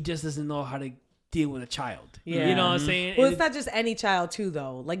 He just doesn't know how to deal with a child. Yeah. You know what I'm saying? Well, And it's not just any child, too,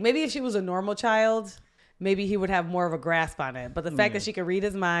 though. Like, maybe if she was a normal child, maybe he would have more of a grasp on it. But the fact that she can read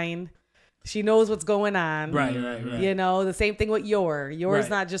his mind, she knows what's going on. Right. You know, the same thing with Yor's Right.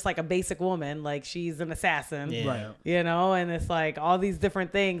 not just like a basic woman. Like, she's an assassin. Yeah. Right. You know, and it's like all these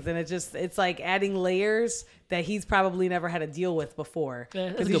different things. And it's like adding layers that he's probably never had to deal with before. Yeah,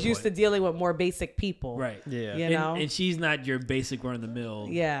 that's a Because good he's used to point. dealing with more basic people. Right. Yeah. You know? And she's not your basic run of the mill.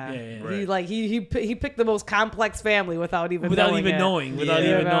 Yeah. Right. He picked the most complex family without even Without knowing even it. knowing. Without Yeah.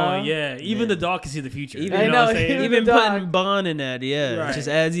 even You know? knowing. Yeah. Even the dog can see the future. Even- you I know know, what I'm saying? even Even the dog. putting Bond in that, yeah, Right. it just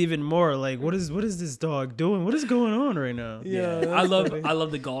adds even more. Like, what is this dog doing? What is going on right now? Yeah, I that's funny.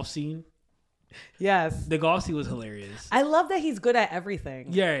 love the golf scene. Yes. The golf scene was hilarious. I love that he's good at everything.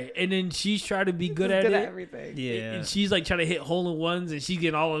 Yeah. And then she's trying to be good He's at good it. at everything. Yeah. And she's like trying to hit hole in ones and she's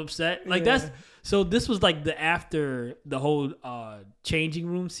getting all upset. Like Yeah. so this was like the after the whole changing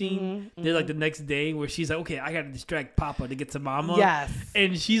room scene. Mm-hmm, There's like the next day where she's like, okay, I gotta distract Papa to get to Mama. Yes.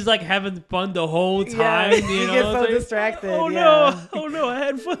 And she's like having fun the whole Yeah, time. he You know gets what so I'm saying? distracted. Oh yeah. no, I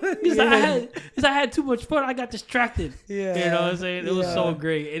had fun. He's like, I had too much fun. I got distracted. Yeah. You know what I'm saying? It was so Yeah.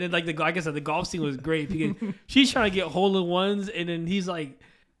 great. And then like like I said, the golf scene was great because she's trying to get hole in ones, and then he's like,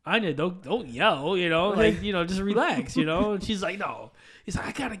 Anya, don't yell, like, just relax, And she's like, no. He's like,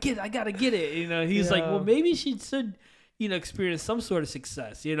 I gotta get it. He's like, well, maybe she should, experience some sort of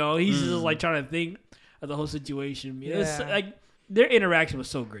success. He's just like trying to think of the whole situation. It's like their interaction was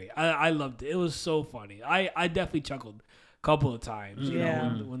so great. I loved it. It was so funny. I definitely chuckled a couple of times,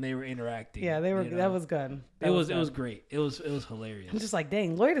 when they were interacting. Yeah, they were. That was good. It was great. It was hilarious. I'm just like,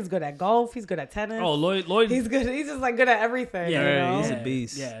 dang, Lloyd is good at golf. He's good at tennis. Oh, Lloyd. He's good. He's just like good at everything. Yeah, he's a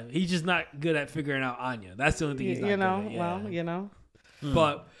beast. Yeah, he's just not good at figuring out Anya. That's the only thing he's not good at. Yeah. Well,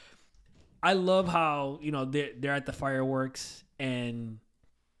 But I love how they're at the fireworks and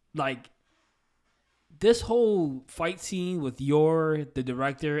like this whole fight scene with the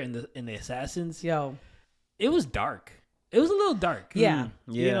director and the assassins. It was dark. It was a little dark. Yeah.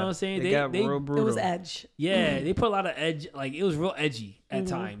 You know what I'm saying? They got real brutal. It was edge. Yeah, they put a lot of edge. Like it was real edgy at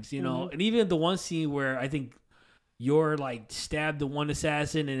times, And even the one scene where I think you're like stabbed the one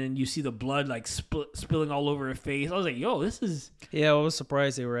assassin and then you see the blood like spilling all over her face. I was like, yo, this is. Yeah, I was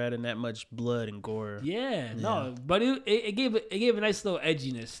surprised they were adding that much blood and gore. Yeah. No, but it gave a nice little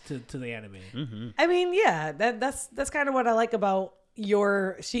edginess to the anime. Mm-hmm. I mean, yeah, that's kind of what I like about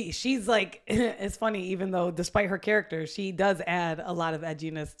she's like, it's funny, even though despite her character, she does add a lot of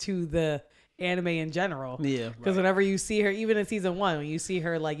edginess to the anime in general. Yeah. Because whenever you see her, even in season 1, when you see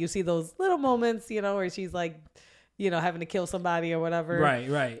her, like you see those little moments, where she's like, having to kill somebody or whatever.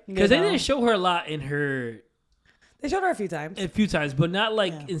 Right. Because they didn't show her a lot in her. They showed her a few times. But not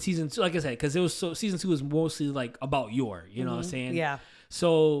like in season 2. Like I said, because season 2 was mostly like about you know what I'm saying? Yeah.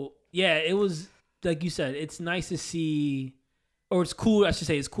 So yeah, it was like you said. It's nice to see. Or it's cool, I should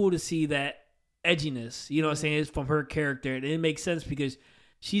say, it's cool to see that edginess, what I'm saying, is from her character. And it makes sense because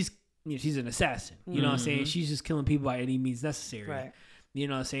she's an assassin, you know what I'm saying? She's just killing people by any means necessary. Right. You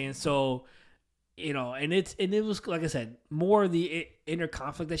know what I'm saying? So, and it was, like I said, more of the inner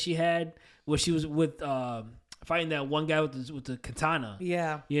conflict that she had, where she was with fighting that one guy with the katana.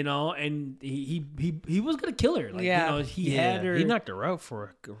 Yeah. And he was gonna kill her. Like, he had her. He knocked her out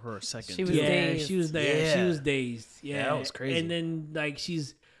for a second. She was dazed. She was there. Yeah. She was dazed. Yeah, that was crazy. And then like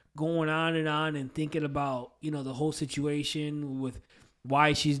she's going on and thinking about the whole situation with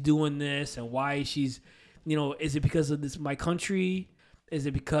why she's doing this and why she's is it because of this my country? Is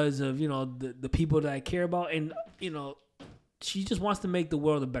it because of the people that I care about? And she just wants to make the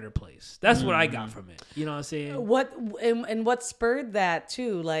world a better place. That's what I got from it. You know what I'm saying? What spurred that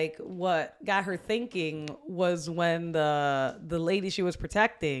too, like what got her thinking was when the lady she was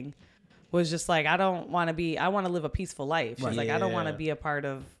protecting was just like, I want to live a peaceful life. She's like, I don't want to be a part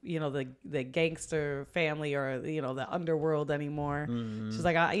of, the gangster family or, the underworld anymore. She's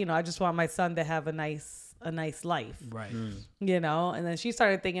like, I just want my son to have a nice life. Right. And then she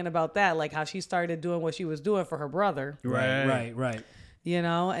started thinking about that, like how she started doing what she was doing for her brother. Right.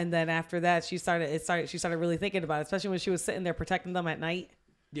 And then after that, she started really thinking about it, especially when she was sitting there protecting them at night.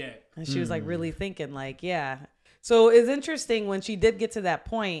 Yeah. And she was like really thinking like, yeah. So it's interesting when she did get to that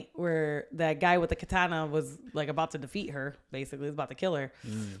point where that guy with the katana was like about to defeat her, basically, was about to kill her.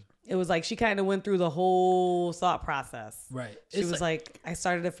 It was like she kind of went through the whole thought process. Right. She was like, I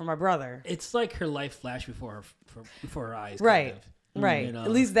started it for my brother. It's like her life flashed before her eyes. Right. Kind of. Right.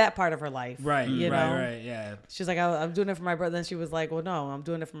 At least that part of her life. Right. Right. Yeah. She's like, I'm doing it for my brother. Then she was like, well, no, I'm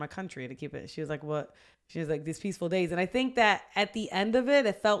doing it for my country to keep it. She was like, what? She was like, these peaceful days. And I think that at the end of it,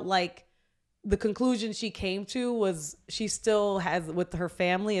 it felt like the conclusion she came to was she still has, with her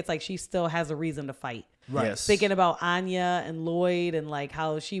family, it's like she still has a reason to fight. Right. Yes. Thinking about Anya and Lloyd and like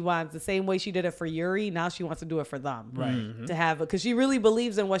how she wants, the same way she did it for Yuri, now she wants to do it for them. Right. To have, because she really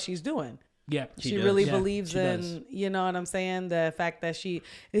believes in what she's doing. Yeah. She really believes in, you know what I'm saying? The fact that she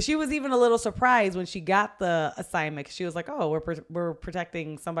was even a little surprised when she got the assignment. She was like, oh, we're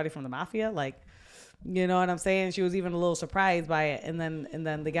protecting somebody from the mafia. Like, you know what I'm saying? She was even a little surprised by it. And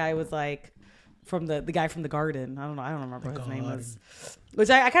then the guy was like, from the guy from the garden. I don't remember what his name was.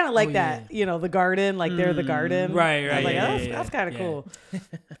 Which I kind of like that, the garden, like they're the garden. Right. I was like, that's kind of cool.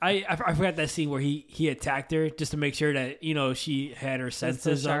 I forgot that scene where he attacked her just to make sure that, she had her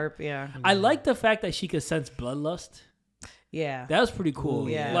senses so sharp, up. yeah. I like the fact that she could sense bloodlust. Yeah. That was pretty cool.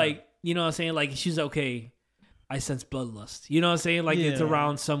 Yeah. Like, you know what I'm saying? Like, she's okay, I sense bloodlust. You know what I'm saying? Like, it's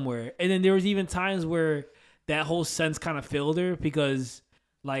around somewhere. And then there was even times where that whole sense kind of failed her because,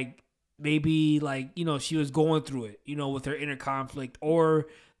 like, maybe like, she was going through it, with her inner conflict, or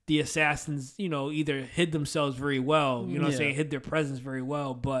the assassins, either hid themselves very well, what I'm saying, hid their presence very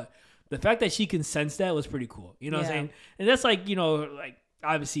well. But the fact that she can sense that was pretty cool. You know what I'm saying? And that's like, like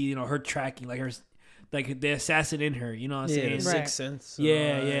obviously, her tracking, like her, like the assassin in her, you know what I'm saying? The sixth sense.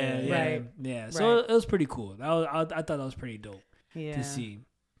 Yeah. Right. Yeah. So it was pretty cool. I thought that was pretty dope to see.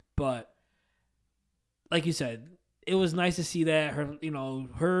 but like you said, it was nice to see that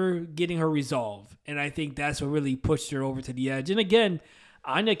her getting her resolve, and I think that's what really pushed her over to the edge. And again,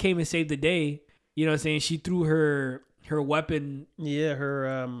 Anya came and saved the day. You know what I'm saying? She threw her weapon. Yeah,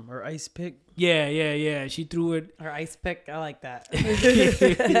 her ice pick. Yeah. She threw it. Her ice pick. I like that.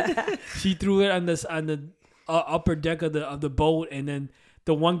 She threw it on the upper deck of the boat, and then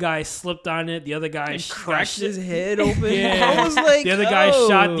the one guy slipped on it. The other guy cracked his head open. Yeah. I was like, the other guy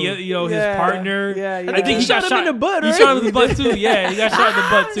shot his partner. Yeah. I think he shot him in the butt. He Right? shot him in the butt too. Yeah, he got shot in the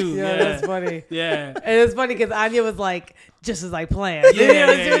butt too. Yeah, that's funny. Yeah. And it's funny because Anya was like, just as I planned.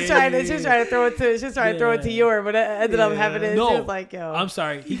 Yeah, She was trying to throw it to Yor, but it ended up having it. No, She was like, yo. I'm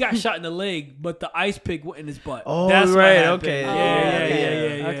sorry. He got shot in the leg, but the ice pick went in his butt. Oh, that's right. What happened.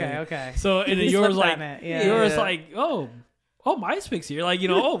 Okay. Yeah. Okay. So and then He yours slipped like on it. Yeah. yours like oh my ice pick's here. Like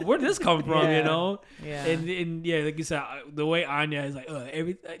where did this come from? Yeah. Yeah. And yeah, like you said, the way Anya is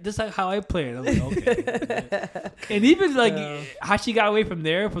like just like how I play it. I'm like okay. And even like how she got away from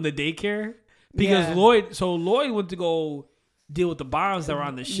the daycare because Lloyd went to go deal with the bombs that were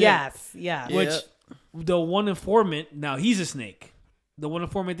on the ship. Yes. Which the one informant, now he's a snake. The one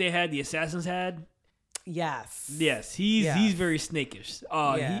informant they had, the assassins had. Yes. He's very snakish.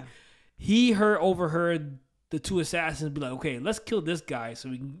 He overheard the two assassins be like, okay, let's kill this guy so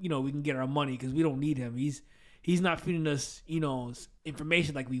we can get our money because we don't need him. He's not feeding us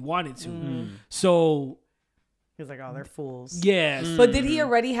information like we wanted to. So he's like, oh, they're fools. Yes. But did he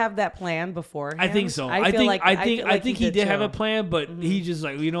already have that plan before? I think so. I think he did have a plan, but he just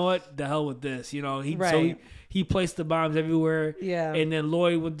like, you know what, the hell with this. He placed the bombs everywhere. Yeah. And then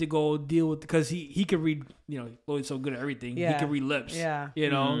Lloyd went to go deal with because he could read. Lloyd's so good at everything. Yeah. He could read lips. Yeah.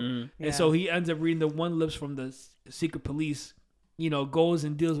 And so he ends up reading the one lips from the secret police. Goes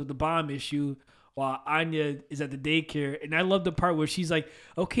and deals with the bomb issue while Anya is at the daycare. And I love the part where she's like,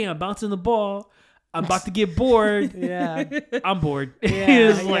 "Okay, I'm bouncing the ball. I'm about to get bored. Yeah. I'm bored." Yeah,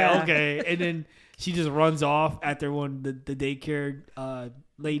 It's like, okay. And then she just runs off after the daycare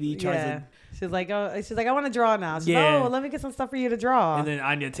lady tries to. She's like, I want to draw now. She's Yeah. like, oh, let me get some stuff for you to draw. And then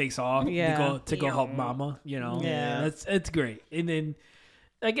Anya takes off to go help Mama. Yeah. It's great. And then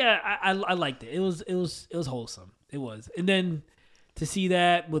I liked it. It was wholesome. It was. And then to see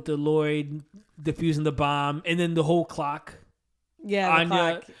that with the Lloyd defusing the bomb, and then the whole clock. Yeah, the Anya,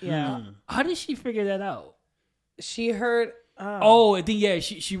 clock. Yeah. How did she figure that out? She heard. I think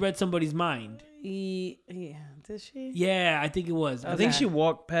she read somebody's mind. Yeah, did she? Yeah, I think it was. I think she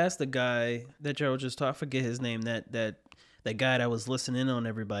walked past the guy that y'all just talking. I forget his name. That guy that was listening on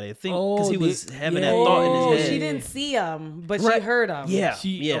everybody. I think because he was having that thought in his head. She didn't see him, but she heard him. Yeah.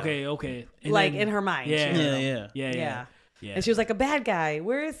 Okay. And like then, in her mind. Yeah. And she was like, a bad guy.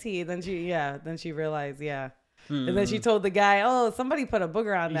 Where is he? Then she realized, And then she told the guy, "Oh, somebody put a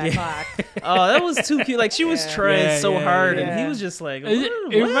booger on that clock." Oh, that was too cute. Like she was trying so hard, and he was just like, It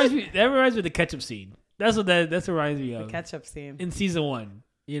reminds me. That reminds me of the ketchup scene. That's what reminds me of. The ketchup scene in season 1.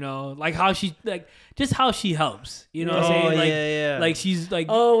 Like how she just how she helps. What I'm saying? Like she's like,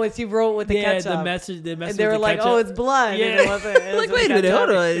 oh, what she wrote with the ketchup. the message. And they were like, ketchup. "Oh, it's blood." Yeah. And it wasn't, like, wait a minute,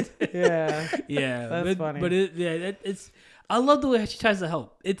 hold on. Yeah. That's funny. But it's. I love the way she tries to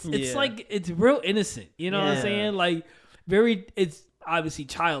help. It's like it's real innocent. You know what I'm saying? Like it's obviously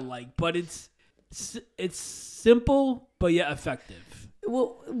childlike, but it's simple but yet effective.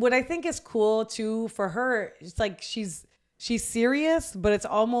 Well, what I think is cool too for her, it's like she's serious, but it's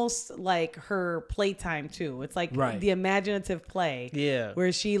almost like her playtime too. It's like the imaginative play. Yeah.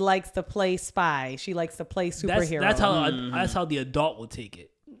 Where she likes to play spy. She likes to play superhero. That's how the adult will take it.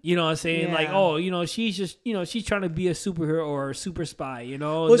 You know what I'm saying? Yeah. Like, oh, she's just, she's trying to be a superhero or a super spy,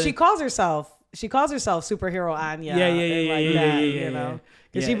 Well, she calls herself superhero Anya. Yeah.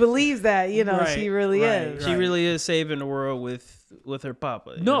 Because she believes that, she really is. She really is saving the world with her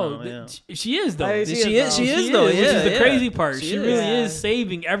papa. She is though. I mean, she is though. Which is the crazy part. She She is. really is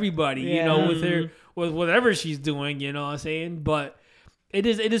saving everybody, with her, Mm-hmm. with whatever she's doing, you know what I'm saying? But it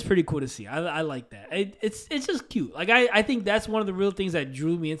is pretty cool to see. I like that. It's just cute. Like I think that's one of the real things that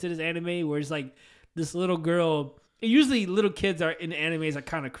drew me into this anime, where it's like this little girl. Usually little kids are in animes are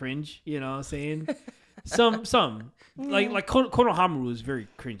kind of cringe, you know what I'm saying? some like Konohamaru is very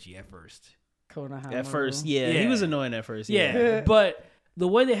cringy at first. At first, he was annoying at first. Yeah. But the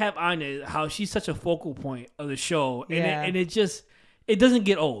way they have Anya, how she's such a focal point of the show, and it doesn't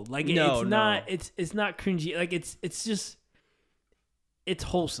get old. Like it's not cringy. Like it's just. It's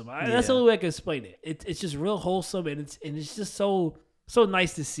wholesome. That's the only way I can explain it. It's just real wholesome, and it's just so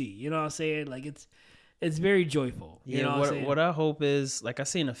nice to see. You know what I'm saying? Like it's very joyful. You know what I'm saying? What I hope is, like, I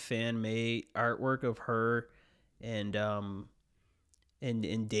seen a fan made artwork of her, and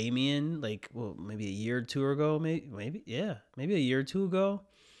and Damien, like, well, maybe a year or two ago, maybe a year or two ago.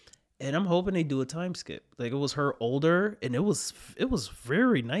 And I'm hoping they do a time skip. Like, it was her older, and it was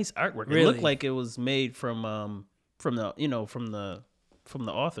very nice artwork. Really? It looked like it was made from the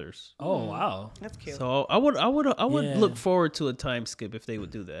authors. Oh wow, that's cute. So I would look forward to a time skip if they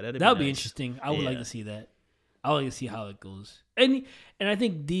would do that. That'd be interesting. I would like to see that. I would like to see how it goes. And I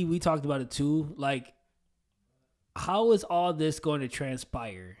think D, we talked about it too. Like, how is all this going to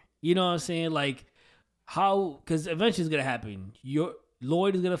transpire? You know what I'm saying? Like, how? Because eventually it's gonna happen.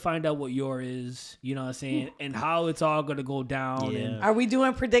 Lloyd is going to find out what Yor is, you know what I'm saying, and how it's all going to go down. Yeah. And Are we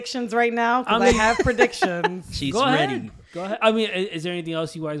doing predictions right now? Because I have predictions. She's go ready. Ahead. Go ahead. I mean, is there anything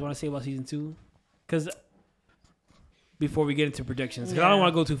else you guys want to say about season 2? Because before we get into predictions, because I don't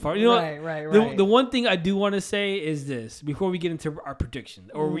want to go too far. You know right. The one thing I do want to say is this, before we get into our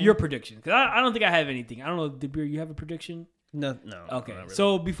prediction, or your prediction, because I don't think I have anything. I don't know, Dabir, you have a prediction? No. Okay. Really.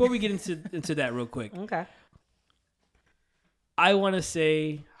 So before we get into that real quick. Okay. I want to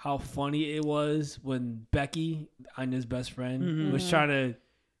say how funny it was when Becky, Anya's best friend, was trying to.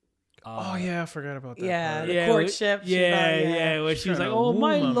 I forgot about that. Yeah, part. the courtship. Where she was like, "Oh,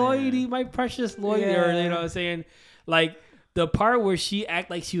 my Lloydie, my precious Lloydie," or you know what I'm saying, like the part where she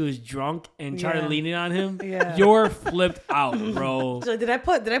act like she was drunk and tried to lean in on him. Yeah. You're flipped out, bro. So did I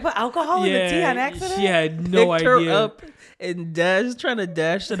put alcohol in the tea on accident? She had no Picked idea. her up and trying to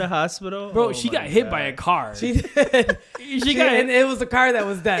dash to the hospital. Bro, she got hit by a car. She did. She got and it was the car that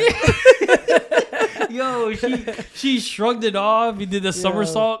was dead. Yo, she shrugged it off. He did the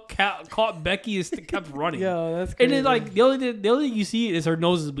somersault, caught Becky, and kept running. Yo, that's crazy. And then like the only thing you see is her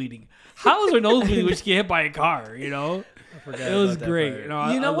nose is bleeding. How is her nose bleeding when she get hit by a car? You know, I forgot it was about that great.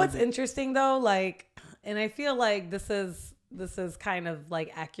 part. You know what's it. interesting though, like, and I feel like this is kind of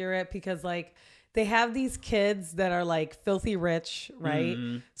like accurate because like they have these kids that are like filthy rich, right?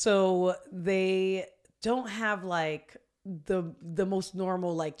 Mm-hmm. So they don't have like the most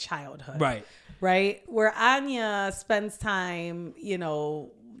normal like childhood, right? Where Anya spends time, you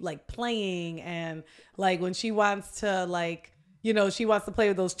know, like playing, and like when she wants to like, you know, she wants to play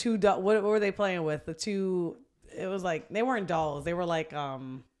with those two what were they playing with? The two, it was like they weren't dolls, they were like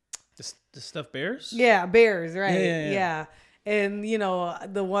The stuffed bears? yeah, bears, right? Yeah. And you know,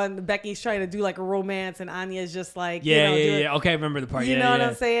 the one Becky's trying to do like a romance, and Anya's just like, Okay, I remember the part. You know what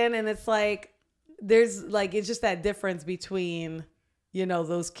I'm saying? And it's like there's like it's just that difference between, you know,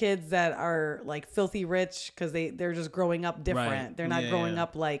 those kids that are like filthy rich because they're just growing up different. Right. They're not growing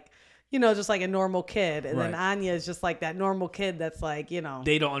up like, you know, just like a normal kid. And then Right. Anya is just like that normal kid that's like, you know,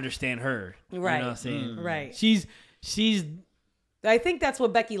 They don't understand her. Right. You know what I'm saying? Right. She's I think that's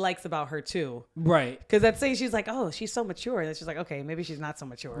what Becky likes about her too. right. Because that saying she's like, oh, she's so mature. And she's like, okay, maybe she's not so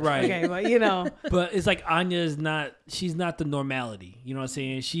mature. Right. Okay, but you know. But it's like Anya's not. She's not the normality. You know what I'm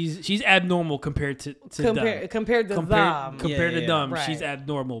saying? She's abnormal compared to them. Compared to them. Compared to them, Right. she's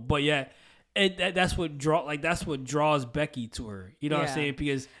abnormal. But yeah, that's what draws Becky to her. You know what I'm Yeah. saying?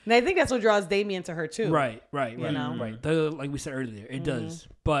 Because And I think that's what draws Damien to her too. right, You know? right. Like we said earlier, it does.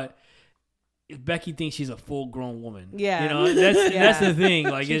 But Becky thinks she's a full-grown woman. Yeah. You know, that's the thing.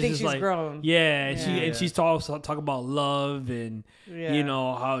 Like She it's thinks just she's like grown. Yeah, and Yeah. she's talking about love and Yeah. you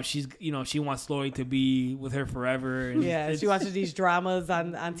know how she's she wants Lloyd to be with her forever. And Yeah, she watches these dramas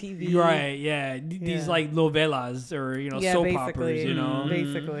on TV. Right, yeah. These Yeah. like novelas or soap operas, you know.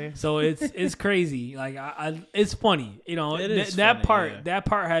 Basically. So it's crazy. Like it's funny, you know. It is that funny, part yeah. that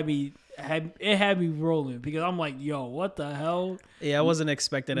part had me rolling because I'm like, yo, what the hell? Yeah, I wasn't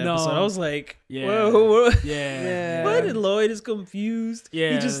expecting that No. episode. I was like, Yeah. whoa. Yeah. What? And Lloyd is confused.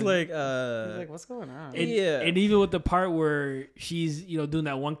 Yeah. He just like, He's like, what's going on? And, Yeah. and even with the part where she's doing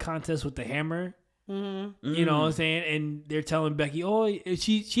that one contest with the hammer, you know what I'm saying, and they're telling Becky,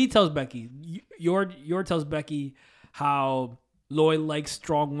 she tells Becky, your tells Becky how Lloyd likes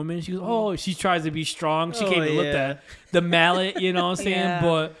strong women. She goes, she tries to be strong. She can't even lift that the mallet, you know what I'm saying, Yeah.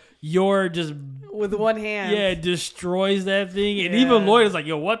 but you're just With one hand. destroys that thing, and Yeah. even Lloyd is like,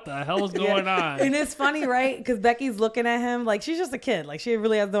 yo, what the hell is going on? And it's funny, right? Because Becky's looking at him like she's just a kid. Like she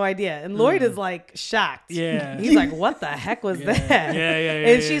really has no idea. And Lloyd is like shocked. Yeah. He's like, what the heck was that? Yeah,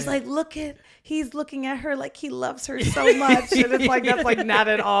 And she's like, he's looking at her like he loves her so much. And it's like, that's like not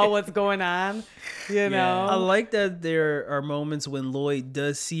at all what's going on. You know? I like that there are moments when Lloyd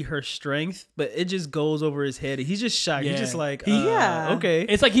does see her strength, but it just goes over his head. He's just shocked. Yeah. He's just like, Yeah. okay.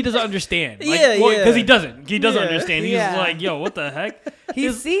 It's like he doesn't understand. Like, Yeah, yeah. Because he doesn't. He doesn't Yeah. understand. He's Yeah. like, yo, what the heck?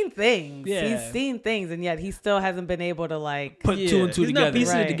 He's seen things. Yeah. He's seen things, and yet he still hasn't been able to like Put two and two He's together. not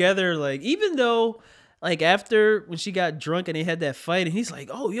piecing Right. it together. Like, even though Like after when she got drunk and they had that fight, and he's like,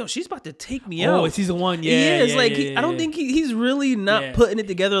 "Oh, yo, she's about to take me out." Oh, it's season 1. Yeah, it's yeah, like yeah, I don't think he's really not putting it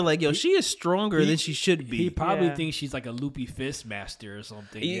together. Like, yo, she is stronger than she should be. He probably thinks she's like a loopy fist master or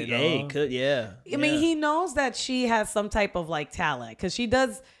something. You know? I mean, he knows that she has some type of like talent because she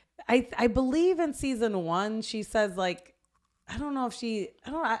does. I believe in season 1 she says like. I don't know.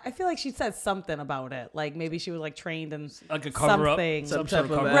 I feel like she said something about it. Like maybe she was like trained in like a cover something. up, some type of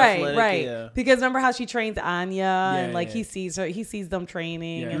cover up. Right. Yeah. Because remember how she trains Anya and like he sees them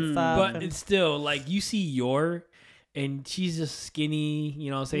training and stuff. But it's still like you see Yor, and she's just skinny. You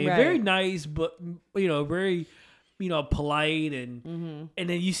know what I'm saying? Right. Very nice, but very. Polite and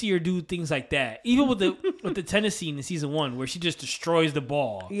then you see her do things like that. Even with the tennis scene in season 1 where she just destroys the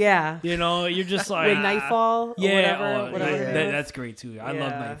ball. Yeah. You're just like with Nightfall. Yeah, whatever. That's great too. I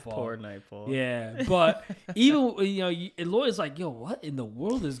love Nightfall. Poor Nightfall. Yeah, but even Lloyd's like, yo, what in the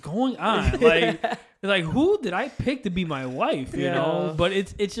world is going on? Like who did I pick to be my wife? You know, but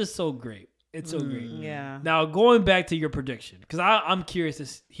it's just so great. It's so great. Yeah. Now going back to your prediction, because I'm curious to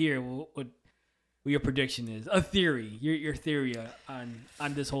hear what your prediction is, a theory, your theory on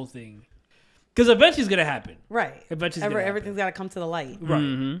this whole thing, because eventually it's gonna happen. Right. Eventually, everything's got to come to the light. Right.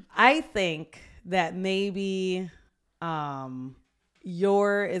 Mm-hmm. I think that maybe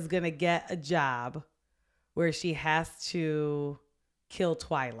Yor is gonna get a job where she has to kill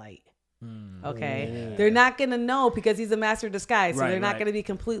Twilight. Okay, they're not gonna know because he's a master disguise, so they're not gonna be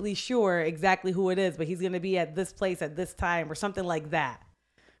completely sure exactly who it is. But he's gonna be at this place at this time or something like that.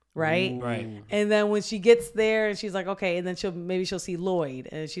 Right. Right. And then when she gets there and she's like, okay, and then she'll see Lloyd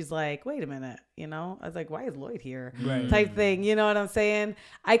and she's like, wait a minute, I was like, why is Lloyd here? Right. Type thing. You know what I'm saying?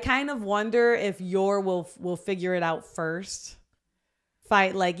 I kind of wonder if Yor will figure it out first,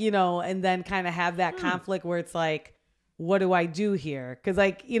 fight and then kind of have that conflict where it's like, what do I do here? Because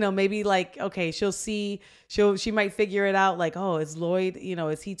maybe okay, she might figure it out like, oh, is Lloyd,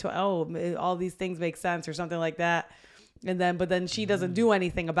 is he, all these things make sense or something like that. But then she doesn't do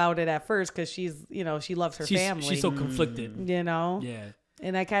anything about it at first because she's, she loves her family. She's so conflicted. Yeah.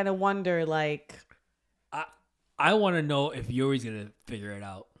 And I kind of wonder, I want to know if Yuri's gonna figure it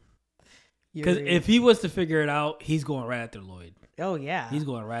out. Because if he was to figure it out, he's going right after Lloyd. Oh yeah, he's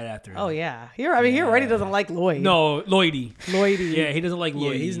going right after him. Oh yeah, he already doesn't like Lloyd. No, Lloydie. Yeah, he doesn't like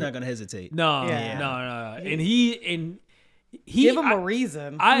Lloyd. Yeah, he's not gonna hesitate. No. And he give him a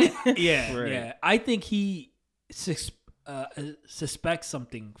reason. Yeah. I think he suspects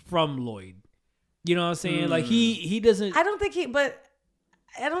something from Lloyd. You know what I'm saying? Like he doesn't. I don't think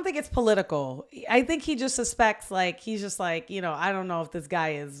it's political. I think he just suspects he's just I don't know if this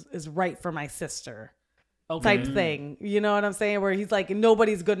guy is right for my sister. Type thing. You know what I'm saying? Where he's like,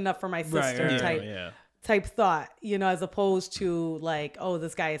 nobody's good enough for my sister type thought, as opposed to oh,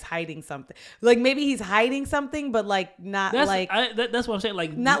 this guy is hiding something. Maybe he's hiding something, but not that's what I'm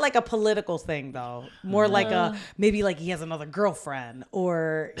saying. Not like a political thing though. More maybe he has another girlfriend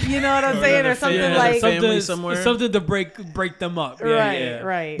or you know what I'm saying, or something family somewhere, something to break them up.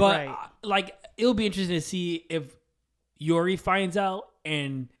 Right. But it'll be interesting to see if Yuri finds out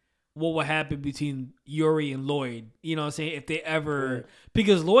and what will happen between Yuri and Lloyd. You know what I'm saying? If they ever...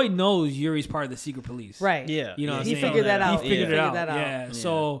 Because Lloyd knows Yuri's part of the secret police. Right. Yeah. You know what I'm saying? He figured that out. He figured it out. Yeah.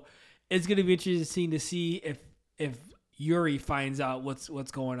 So it's going to be interesting to see if Yuri finds out what's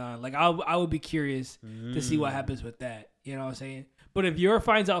going on. I would be curious to see what happens with that. You know what I'm saying? But if Yuri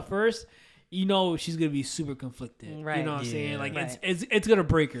finds out first, she's going to be super conflicted. Right. You know what I'm saying? It's going to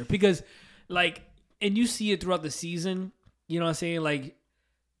break her. Because, and you see it throughout the season. You know what I'm saying?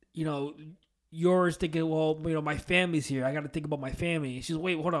 Yours thinking, well, my family's here. I got to think about my family. And she's,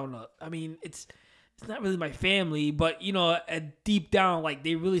 wait, hold on. No. I mean, it's not really my family, but deep down,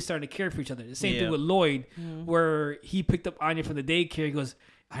 they really starting to care for each other. The same thing with Lloyd, where he picked up Anya from the daycare. He goes,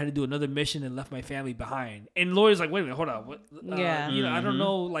 I had to do another mission and left my family behind. And Lloyd's like, wait a minute, hold on. What? I don't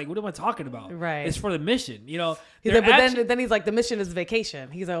know. What am I talking about? Right. It's for the mission. He's like, but then he's like, the mission is vacation.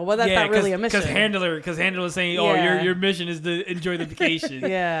 He's like, well, that's not really a mission. Because Handler was saying, your mission is to enjoy the vacation.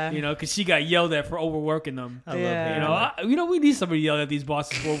 Because she got yelled at for overworking them. I love Handler. We need somebody to yell at these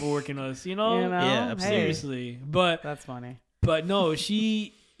bosses for overworking us. Yeah, absolutely. Seriously. But that's funny. But no,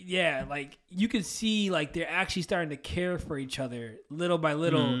 she. Yeah, you can see they're actually starting to care for each other little by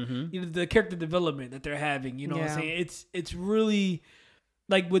little. The character development that they're having. You know what I'm saying? It's really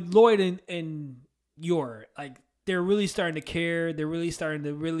with Lloyd and Yor, they're really starting to care. They're really starting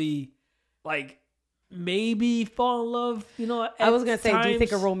to maybe fall in love. I was gonna say, times. do you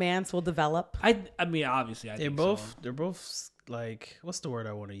think a romance will develop? I mean, obviously, they're both. They're both what's the word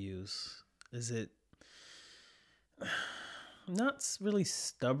I want to use? Is it? Not really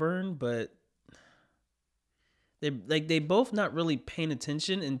stubborn, but they both not really paying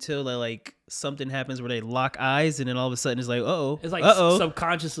attention until like something happens where they lock eyes, and then all of a sudden it's like, it's like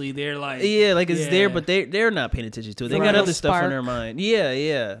subconsciously they're like, yeah, like it's there, but they're not paying attention to it. They got other stuff on their mind.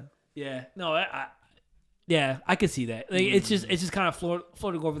 Yeah. No, I could see that. Like it's just kind of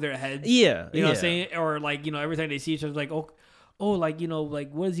floating over their heads. Yeah, you know what I'm saying, or like every time they see each other, like like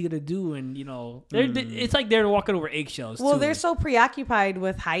like what is he gonna do? And it's like they're walking over eggshells. Well, too. They're so preoccupied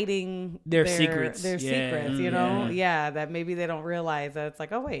with hiding their secrets. Their secrets, that maybe they don't realize that it's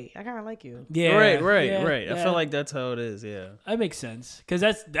like, oh wait, I kind of like you. Yeah, right. I feel like that's how it is. Yeah, that makes sense because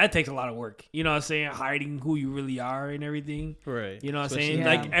that takes a lot of work. You know what I'm saying, hiding who you really are and everything. Right. You know what I'm saying?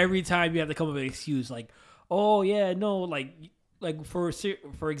 Like every time you have to come up with an excuse, like, oh yeah, no, like for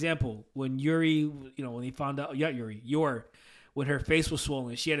example, when Yuri, when they found out, when her face was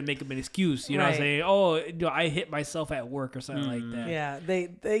swollen, she had to make up an excuse. You know what I'm saying? Oh, I hit myself at work or something like that.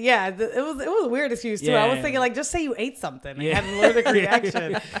 Yeah, it was a weird excuse too. I was thinking like, just say you ate something and had an allergic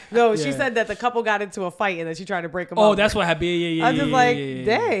reaction. No, she said that the couple got into a fight and then she tried to break them up. Oh, that's what happened. Yeah. I'm just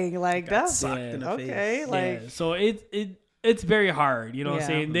dang, like that's okay. Like, so it's very hard. You know what I'm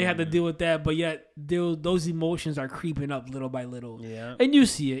saying? They had to deal with that, but yet those emotions are creeping up little by little. Yeah, and you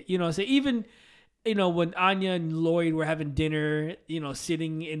see it. You know what I'm saying? Even when Anya and Lloyd were having dinner,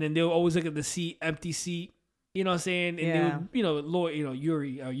 sitting, and then they'll always look at the empty seat, you know what I'm saying? And they would, Lloyd,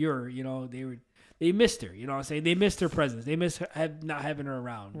 Yuri, they missed her, you know what I'm saying? They missed her presence. They missed her not having her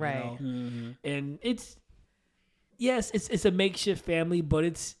around, right? And it's a makeshift family, but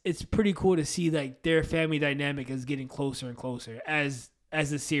it's pretty cool to see like their family dynamic is getting closer and closer as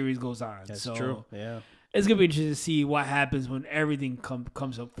the series goes on. That's true. Yeah, it's gonna be interesting to see what happens when everything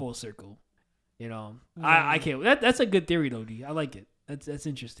comes up full circle. I can't. That's a good theory though, D. I like it. That's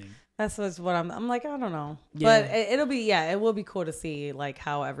interesting. That's what I'm like. I don't know, but it will be cool to see like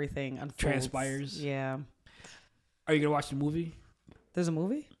how everything unfolds, transpires. Yeah. Are you gonna watch the movie? There's a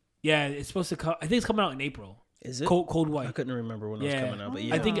movie. Yeah, it's supposed to come. I think it's coming out in April. Is it Cold White? I couldn't remember when it was coming out, but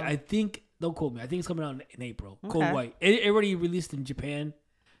yeah. I think. Don't quote me. I think it's coming out in April. Okay. Cold White. It already released in Japan,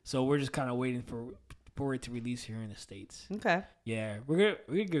 so we're just kind of waiting for it to release here in the States. Okay. Yeah, we're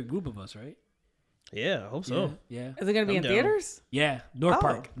a good group of us, right? Yeah, I hope so. Yeah. Is it going to be in theaters? Yeah. North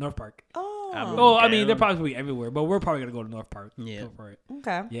Park. Oh. I mean, they're probably everywhere, but we're probably going to go to North Park. Yeah. Go for it.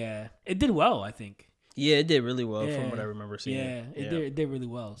 Okay. Yeah. It did well, I think. Yeah, it did really well from what I remember seeing. Yeah, it did really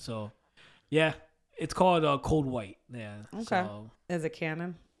well. So, yeah. It's called Cold White. Yeah. Okay. So, is it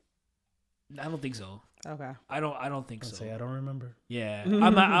canon? I don't think so. Okay. I don't think so. I don't remember. Yeah.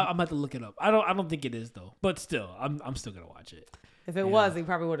 I'm about to look it up. I don't think it is though. But still, I'm still going to watch it. If it was, we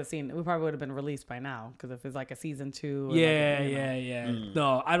probably would have seen. We probably would have been released by now. Because if it's like a season 2. Yeah.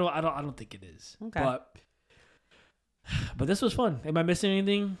 No, I don't think it is. Okay. But this was fun. Am I missing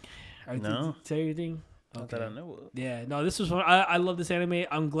anything? No. Say anything? Not that I know of. Yeah. No, this was fun. I love this anime.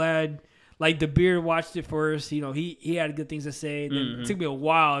 I'm glad. Like Dabir watched it first. He had good things to say. Then it took me a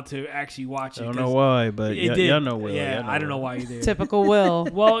while to actually watch it. I don't know why, but y'all know Will. Yeah, I don't know why either. Typical Will.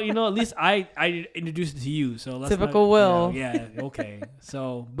 Well, at least I introduced it to you, so let's typical Will. Yeah, okay.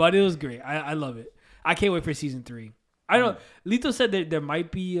 So, but it was great. I love it. I can't wait for season 3. I don't. Lito said that there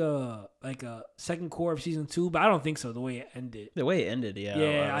might be like a second core of season 2, but I don't think so. The way it ended. Yeah.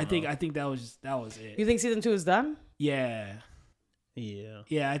 Yeah, I think that was it. You think season 2 is done? Yeah.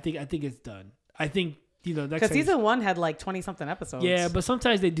 Yeah, I think it's done. I think because season 1 had like 20 something episodes. Yeah, but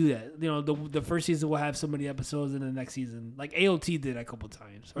sometimes they do that. The first season will have so many episodes, and the next season, like AOT did a couple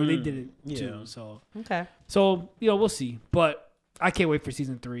times, or they did it too. So okay. So we'll see, but I can't wait for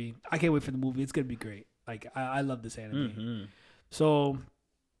season 3. I can't wait for the movie. It's gonna be great. Like I love this anime. Mm-hmm. So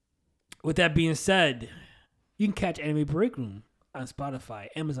with that being said, you can catch Anime Break Room on Spotify,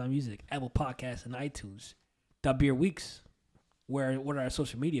 Amazon Music, Apple Podcasts, and iTunes. Dabir Weeks. What are our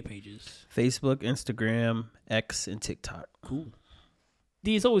social media pages? Facebook, Instagram, X, and TikTok. Cool.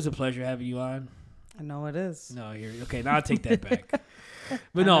 D, it's always a pleasure having you on. I know it is. No, okay. Now I'll take that back.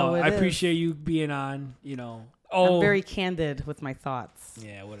 But I appreciate you being on. I'm very candid with my thoughts.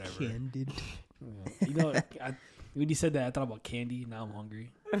 Yeah, whatever. Candid. When you said that, I thought about candy. Now I'm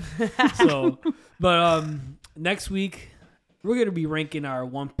hungry. But next week we're gonna be ranking our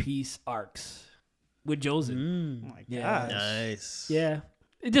One Piece arcs with Josen. Oh my gosh. Nice. Yeah.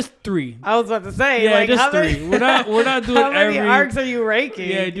 Just 3. I was about to say, yeah, just 3. We're not doing how many arcs are you ranking?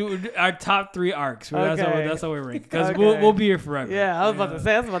 Yeah, do our top 3 arcs. Okay. That's how we rank. Because we'll be here forever. Yeah, I was about to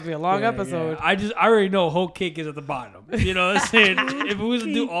say that's about to be a long episode. Yeah. I already know Whole Cake is at the bottom. You know what I'm saying? If we was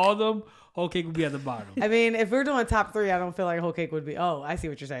to do all of them, Whole cake would be at the bottom. I mean, if we're doing top 3, I don't feel like whole cake would be. Oh, I see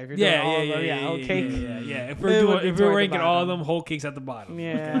what you're saying. If you're doing all of them, whole cake. Yeah. If we're ranking all of them, whole cake's at the bottom.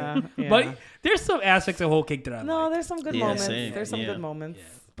 Yeah. But there's some aspects of whole cake that I like. No, there's some good moments. Same. There's some good moments. Yeah.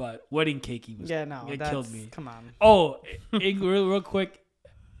 But wedding cake, it killed me. Come on. Oh, real quick,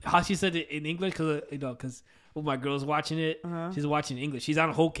 how she said it in English, because when my girl's watching it, she's watching English. She's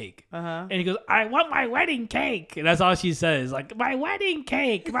on whole cake, and he goes, "I want my wedding cake," and that's all she says, like my wedding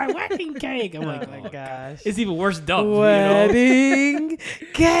cake, my wedding cake. I'm like, oh my gosh, it's even worse dubbed. Wedding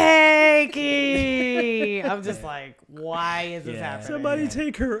cake. I'm just like, why is this happening? Somebody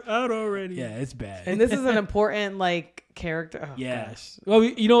take her out already. Yeah, it's bad. And this is an important character. Oh, gosh. Well,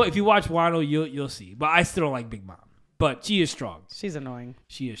 if you watch Wano, you'll see. But I still don't like Big Mom. But she is strong. She's annoying.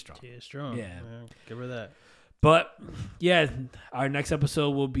 She is strong. Yeah, give her that. But yeah, our next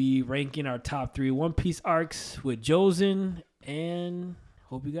episode will be ranking our top 3 One Piece arcs with Josen, and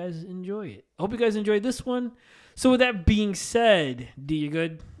hope you guys enjoy it. I hope you guys enjoyed this one. So with that being said, D, you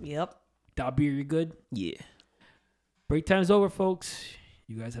good? Yep. Dabir, you good? Yeah. Break time's over, folks.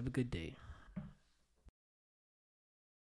 You guys have a good day.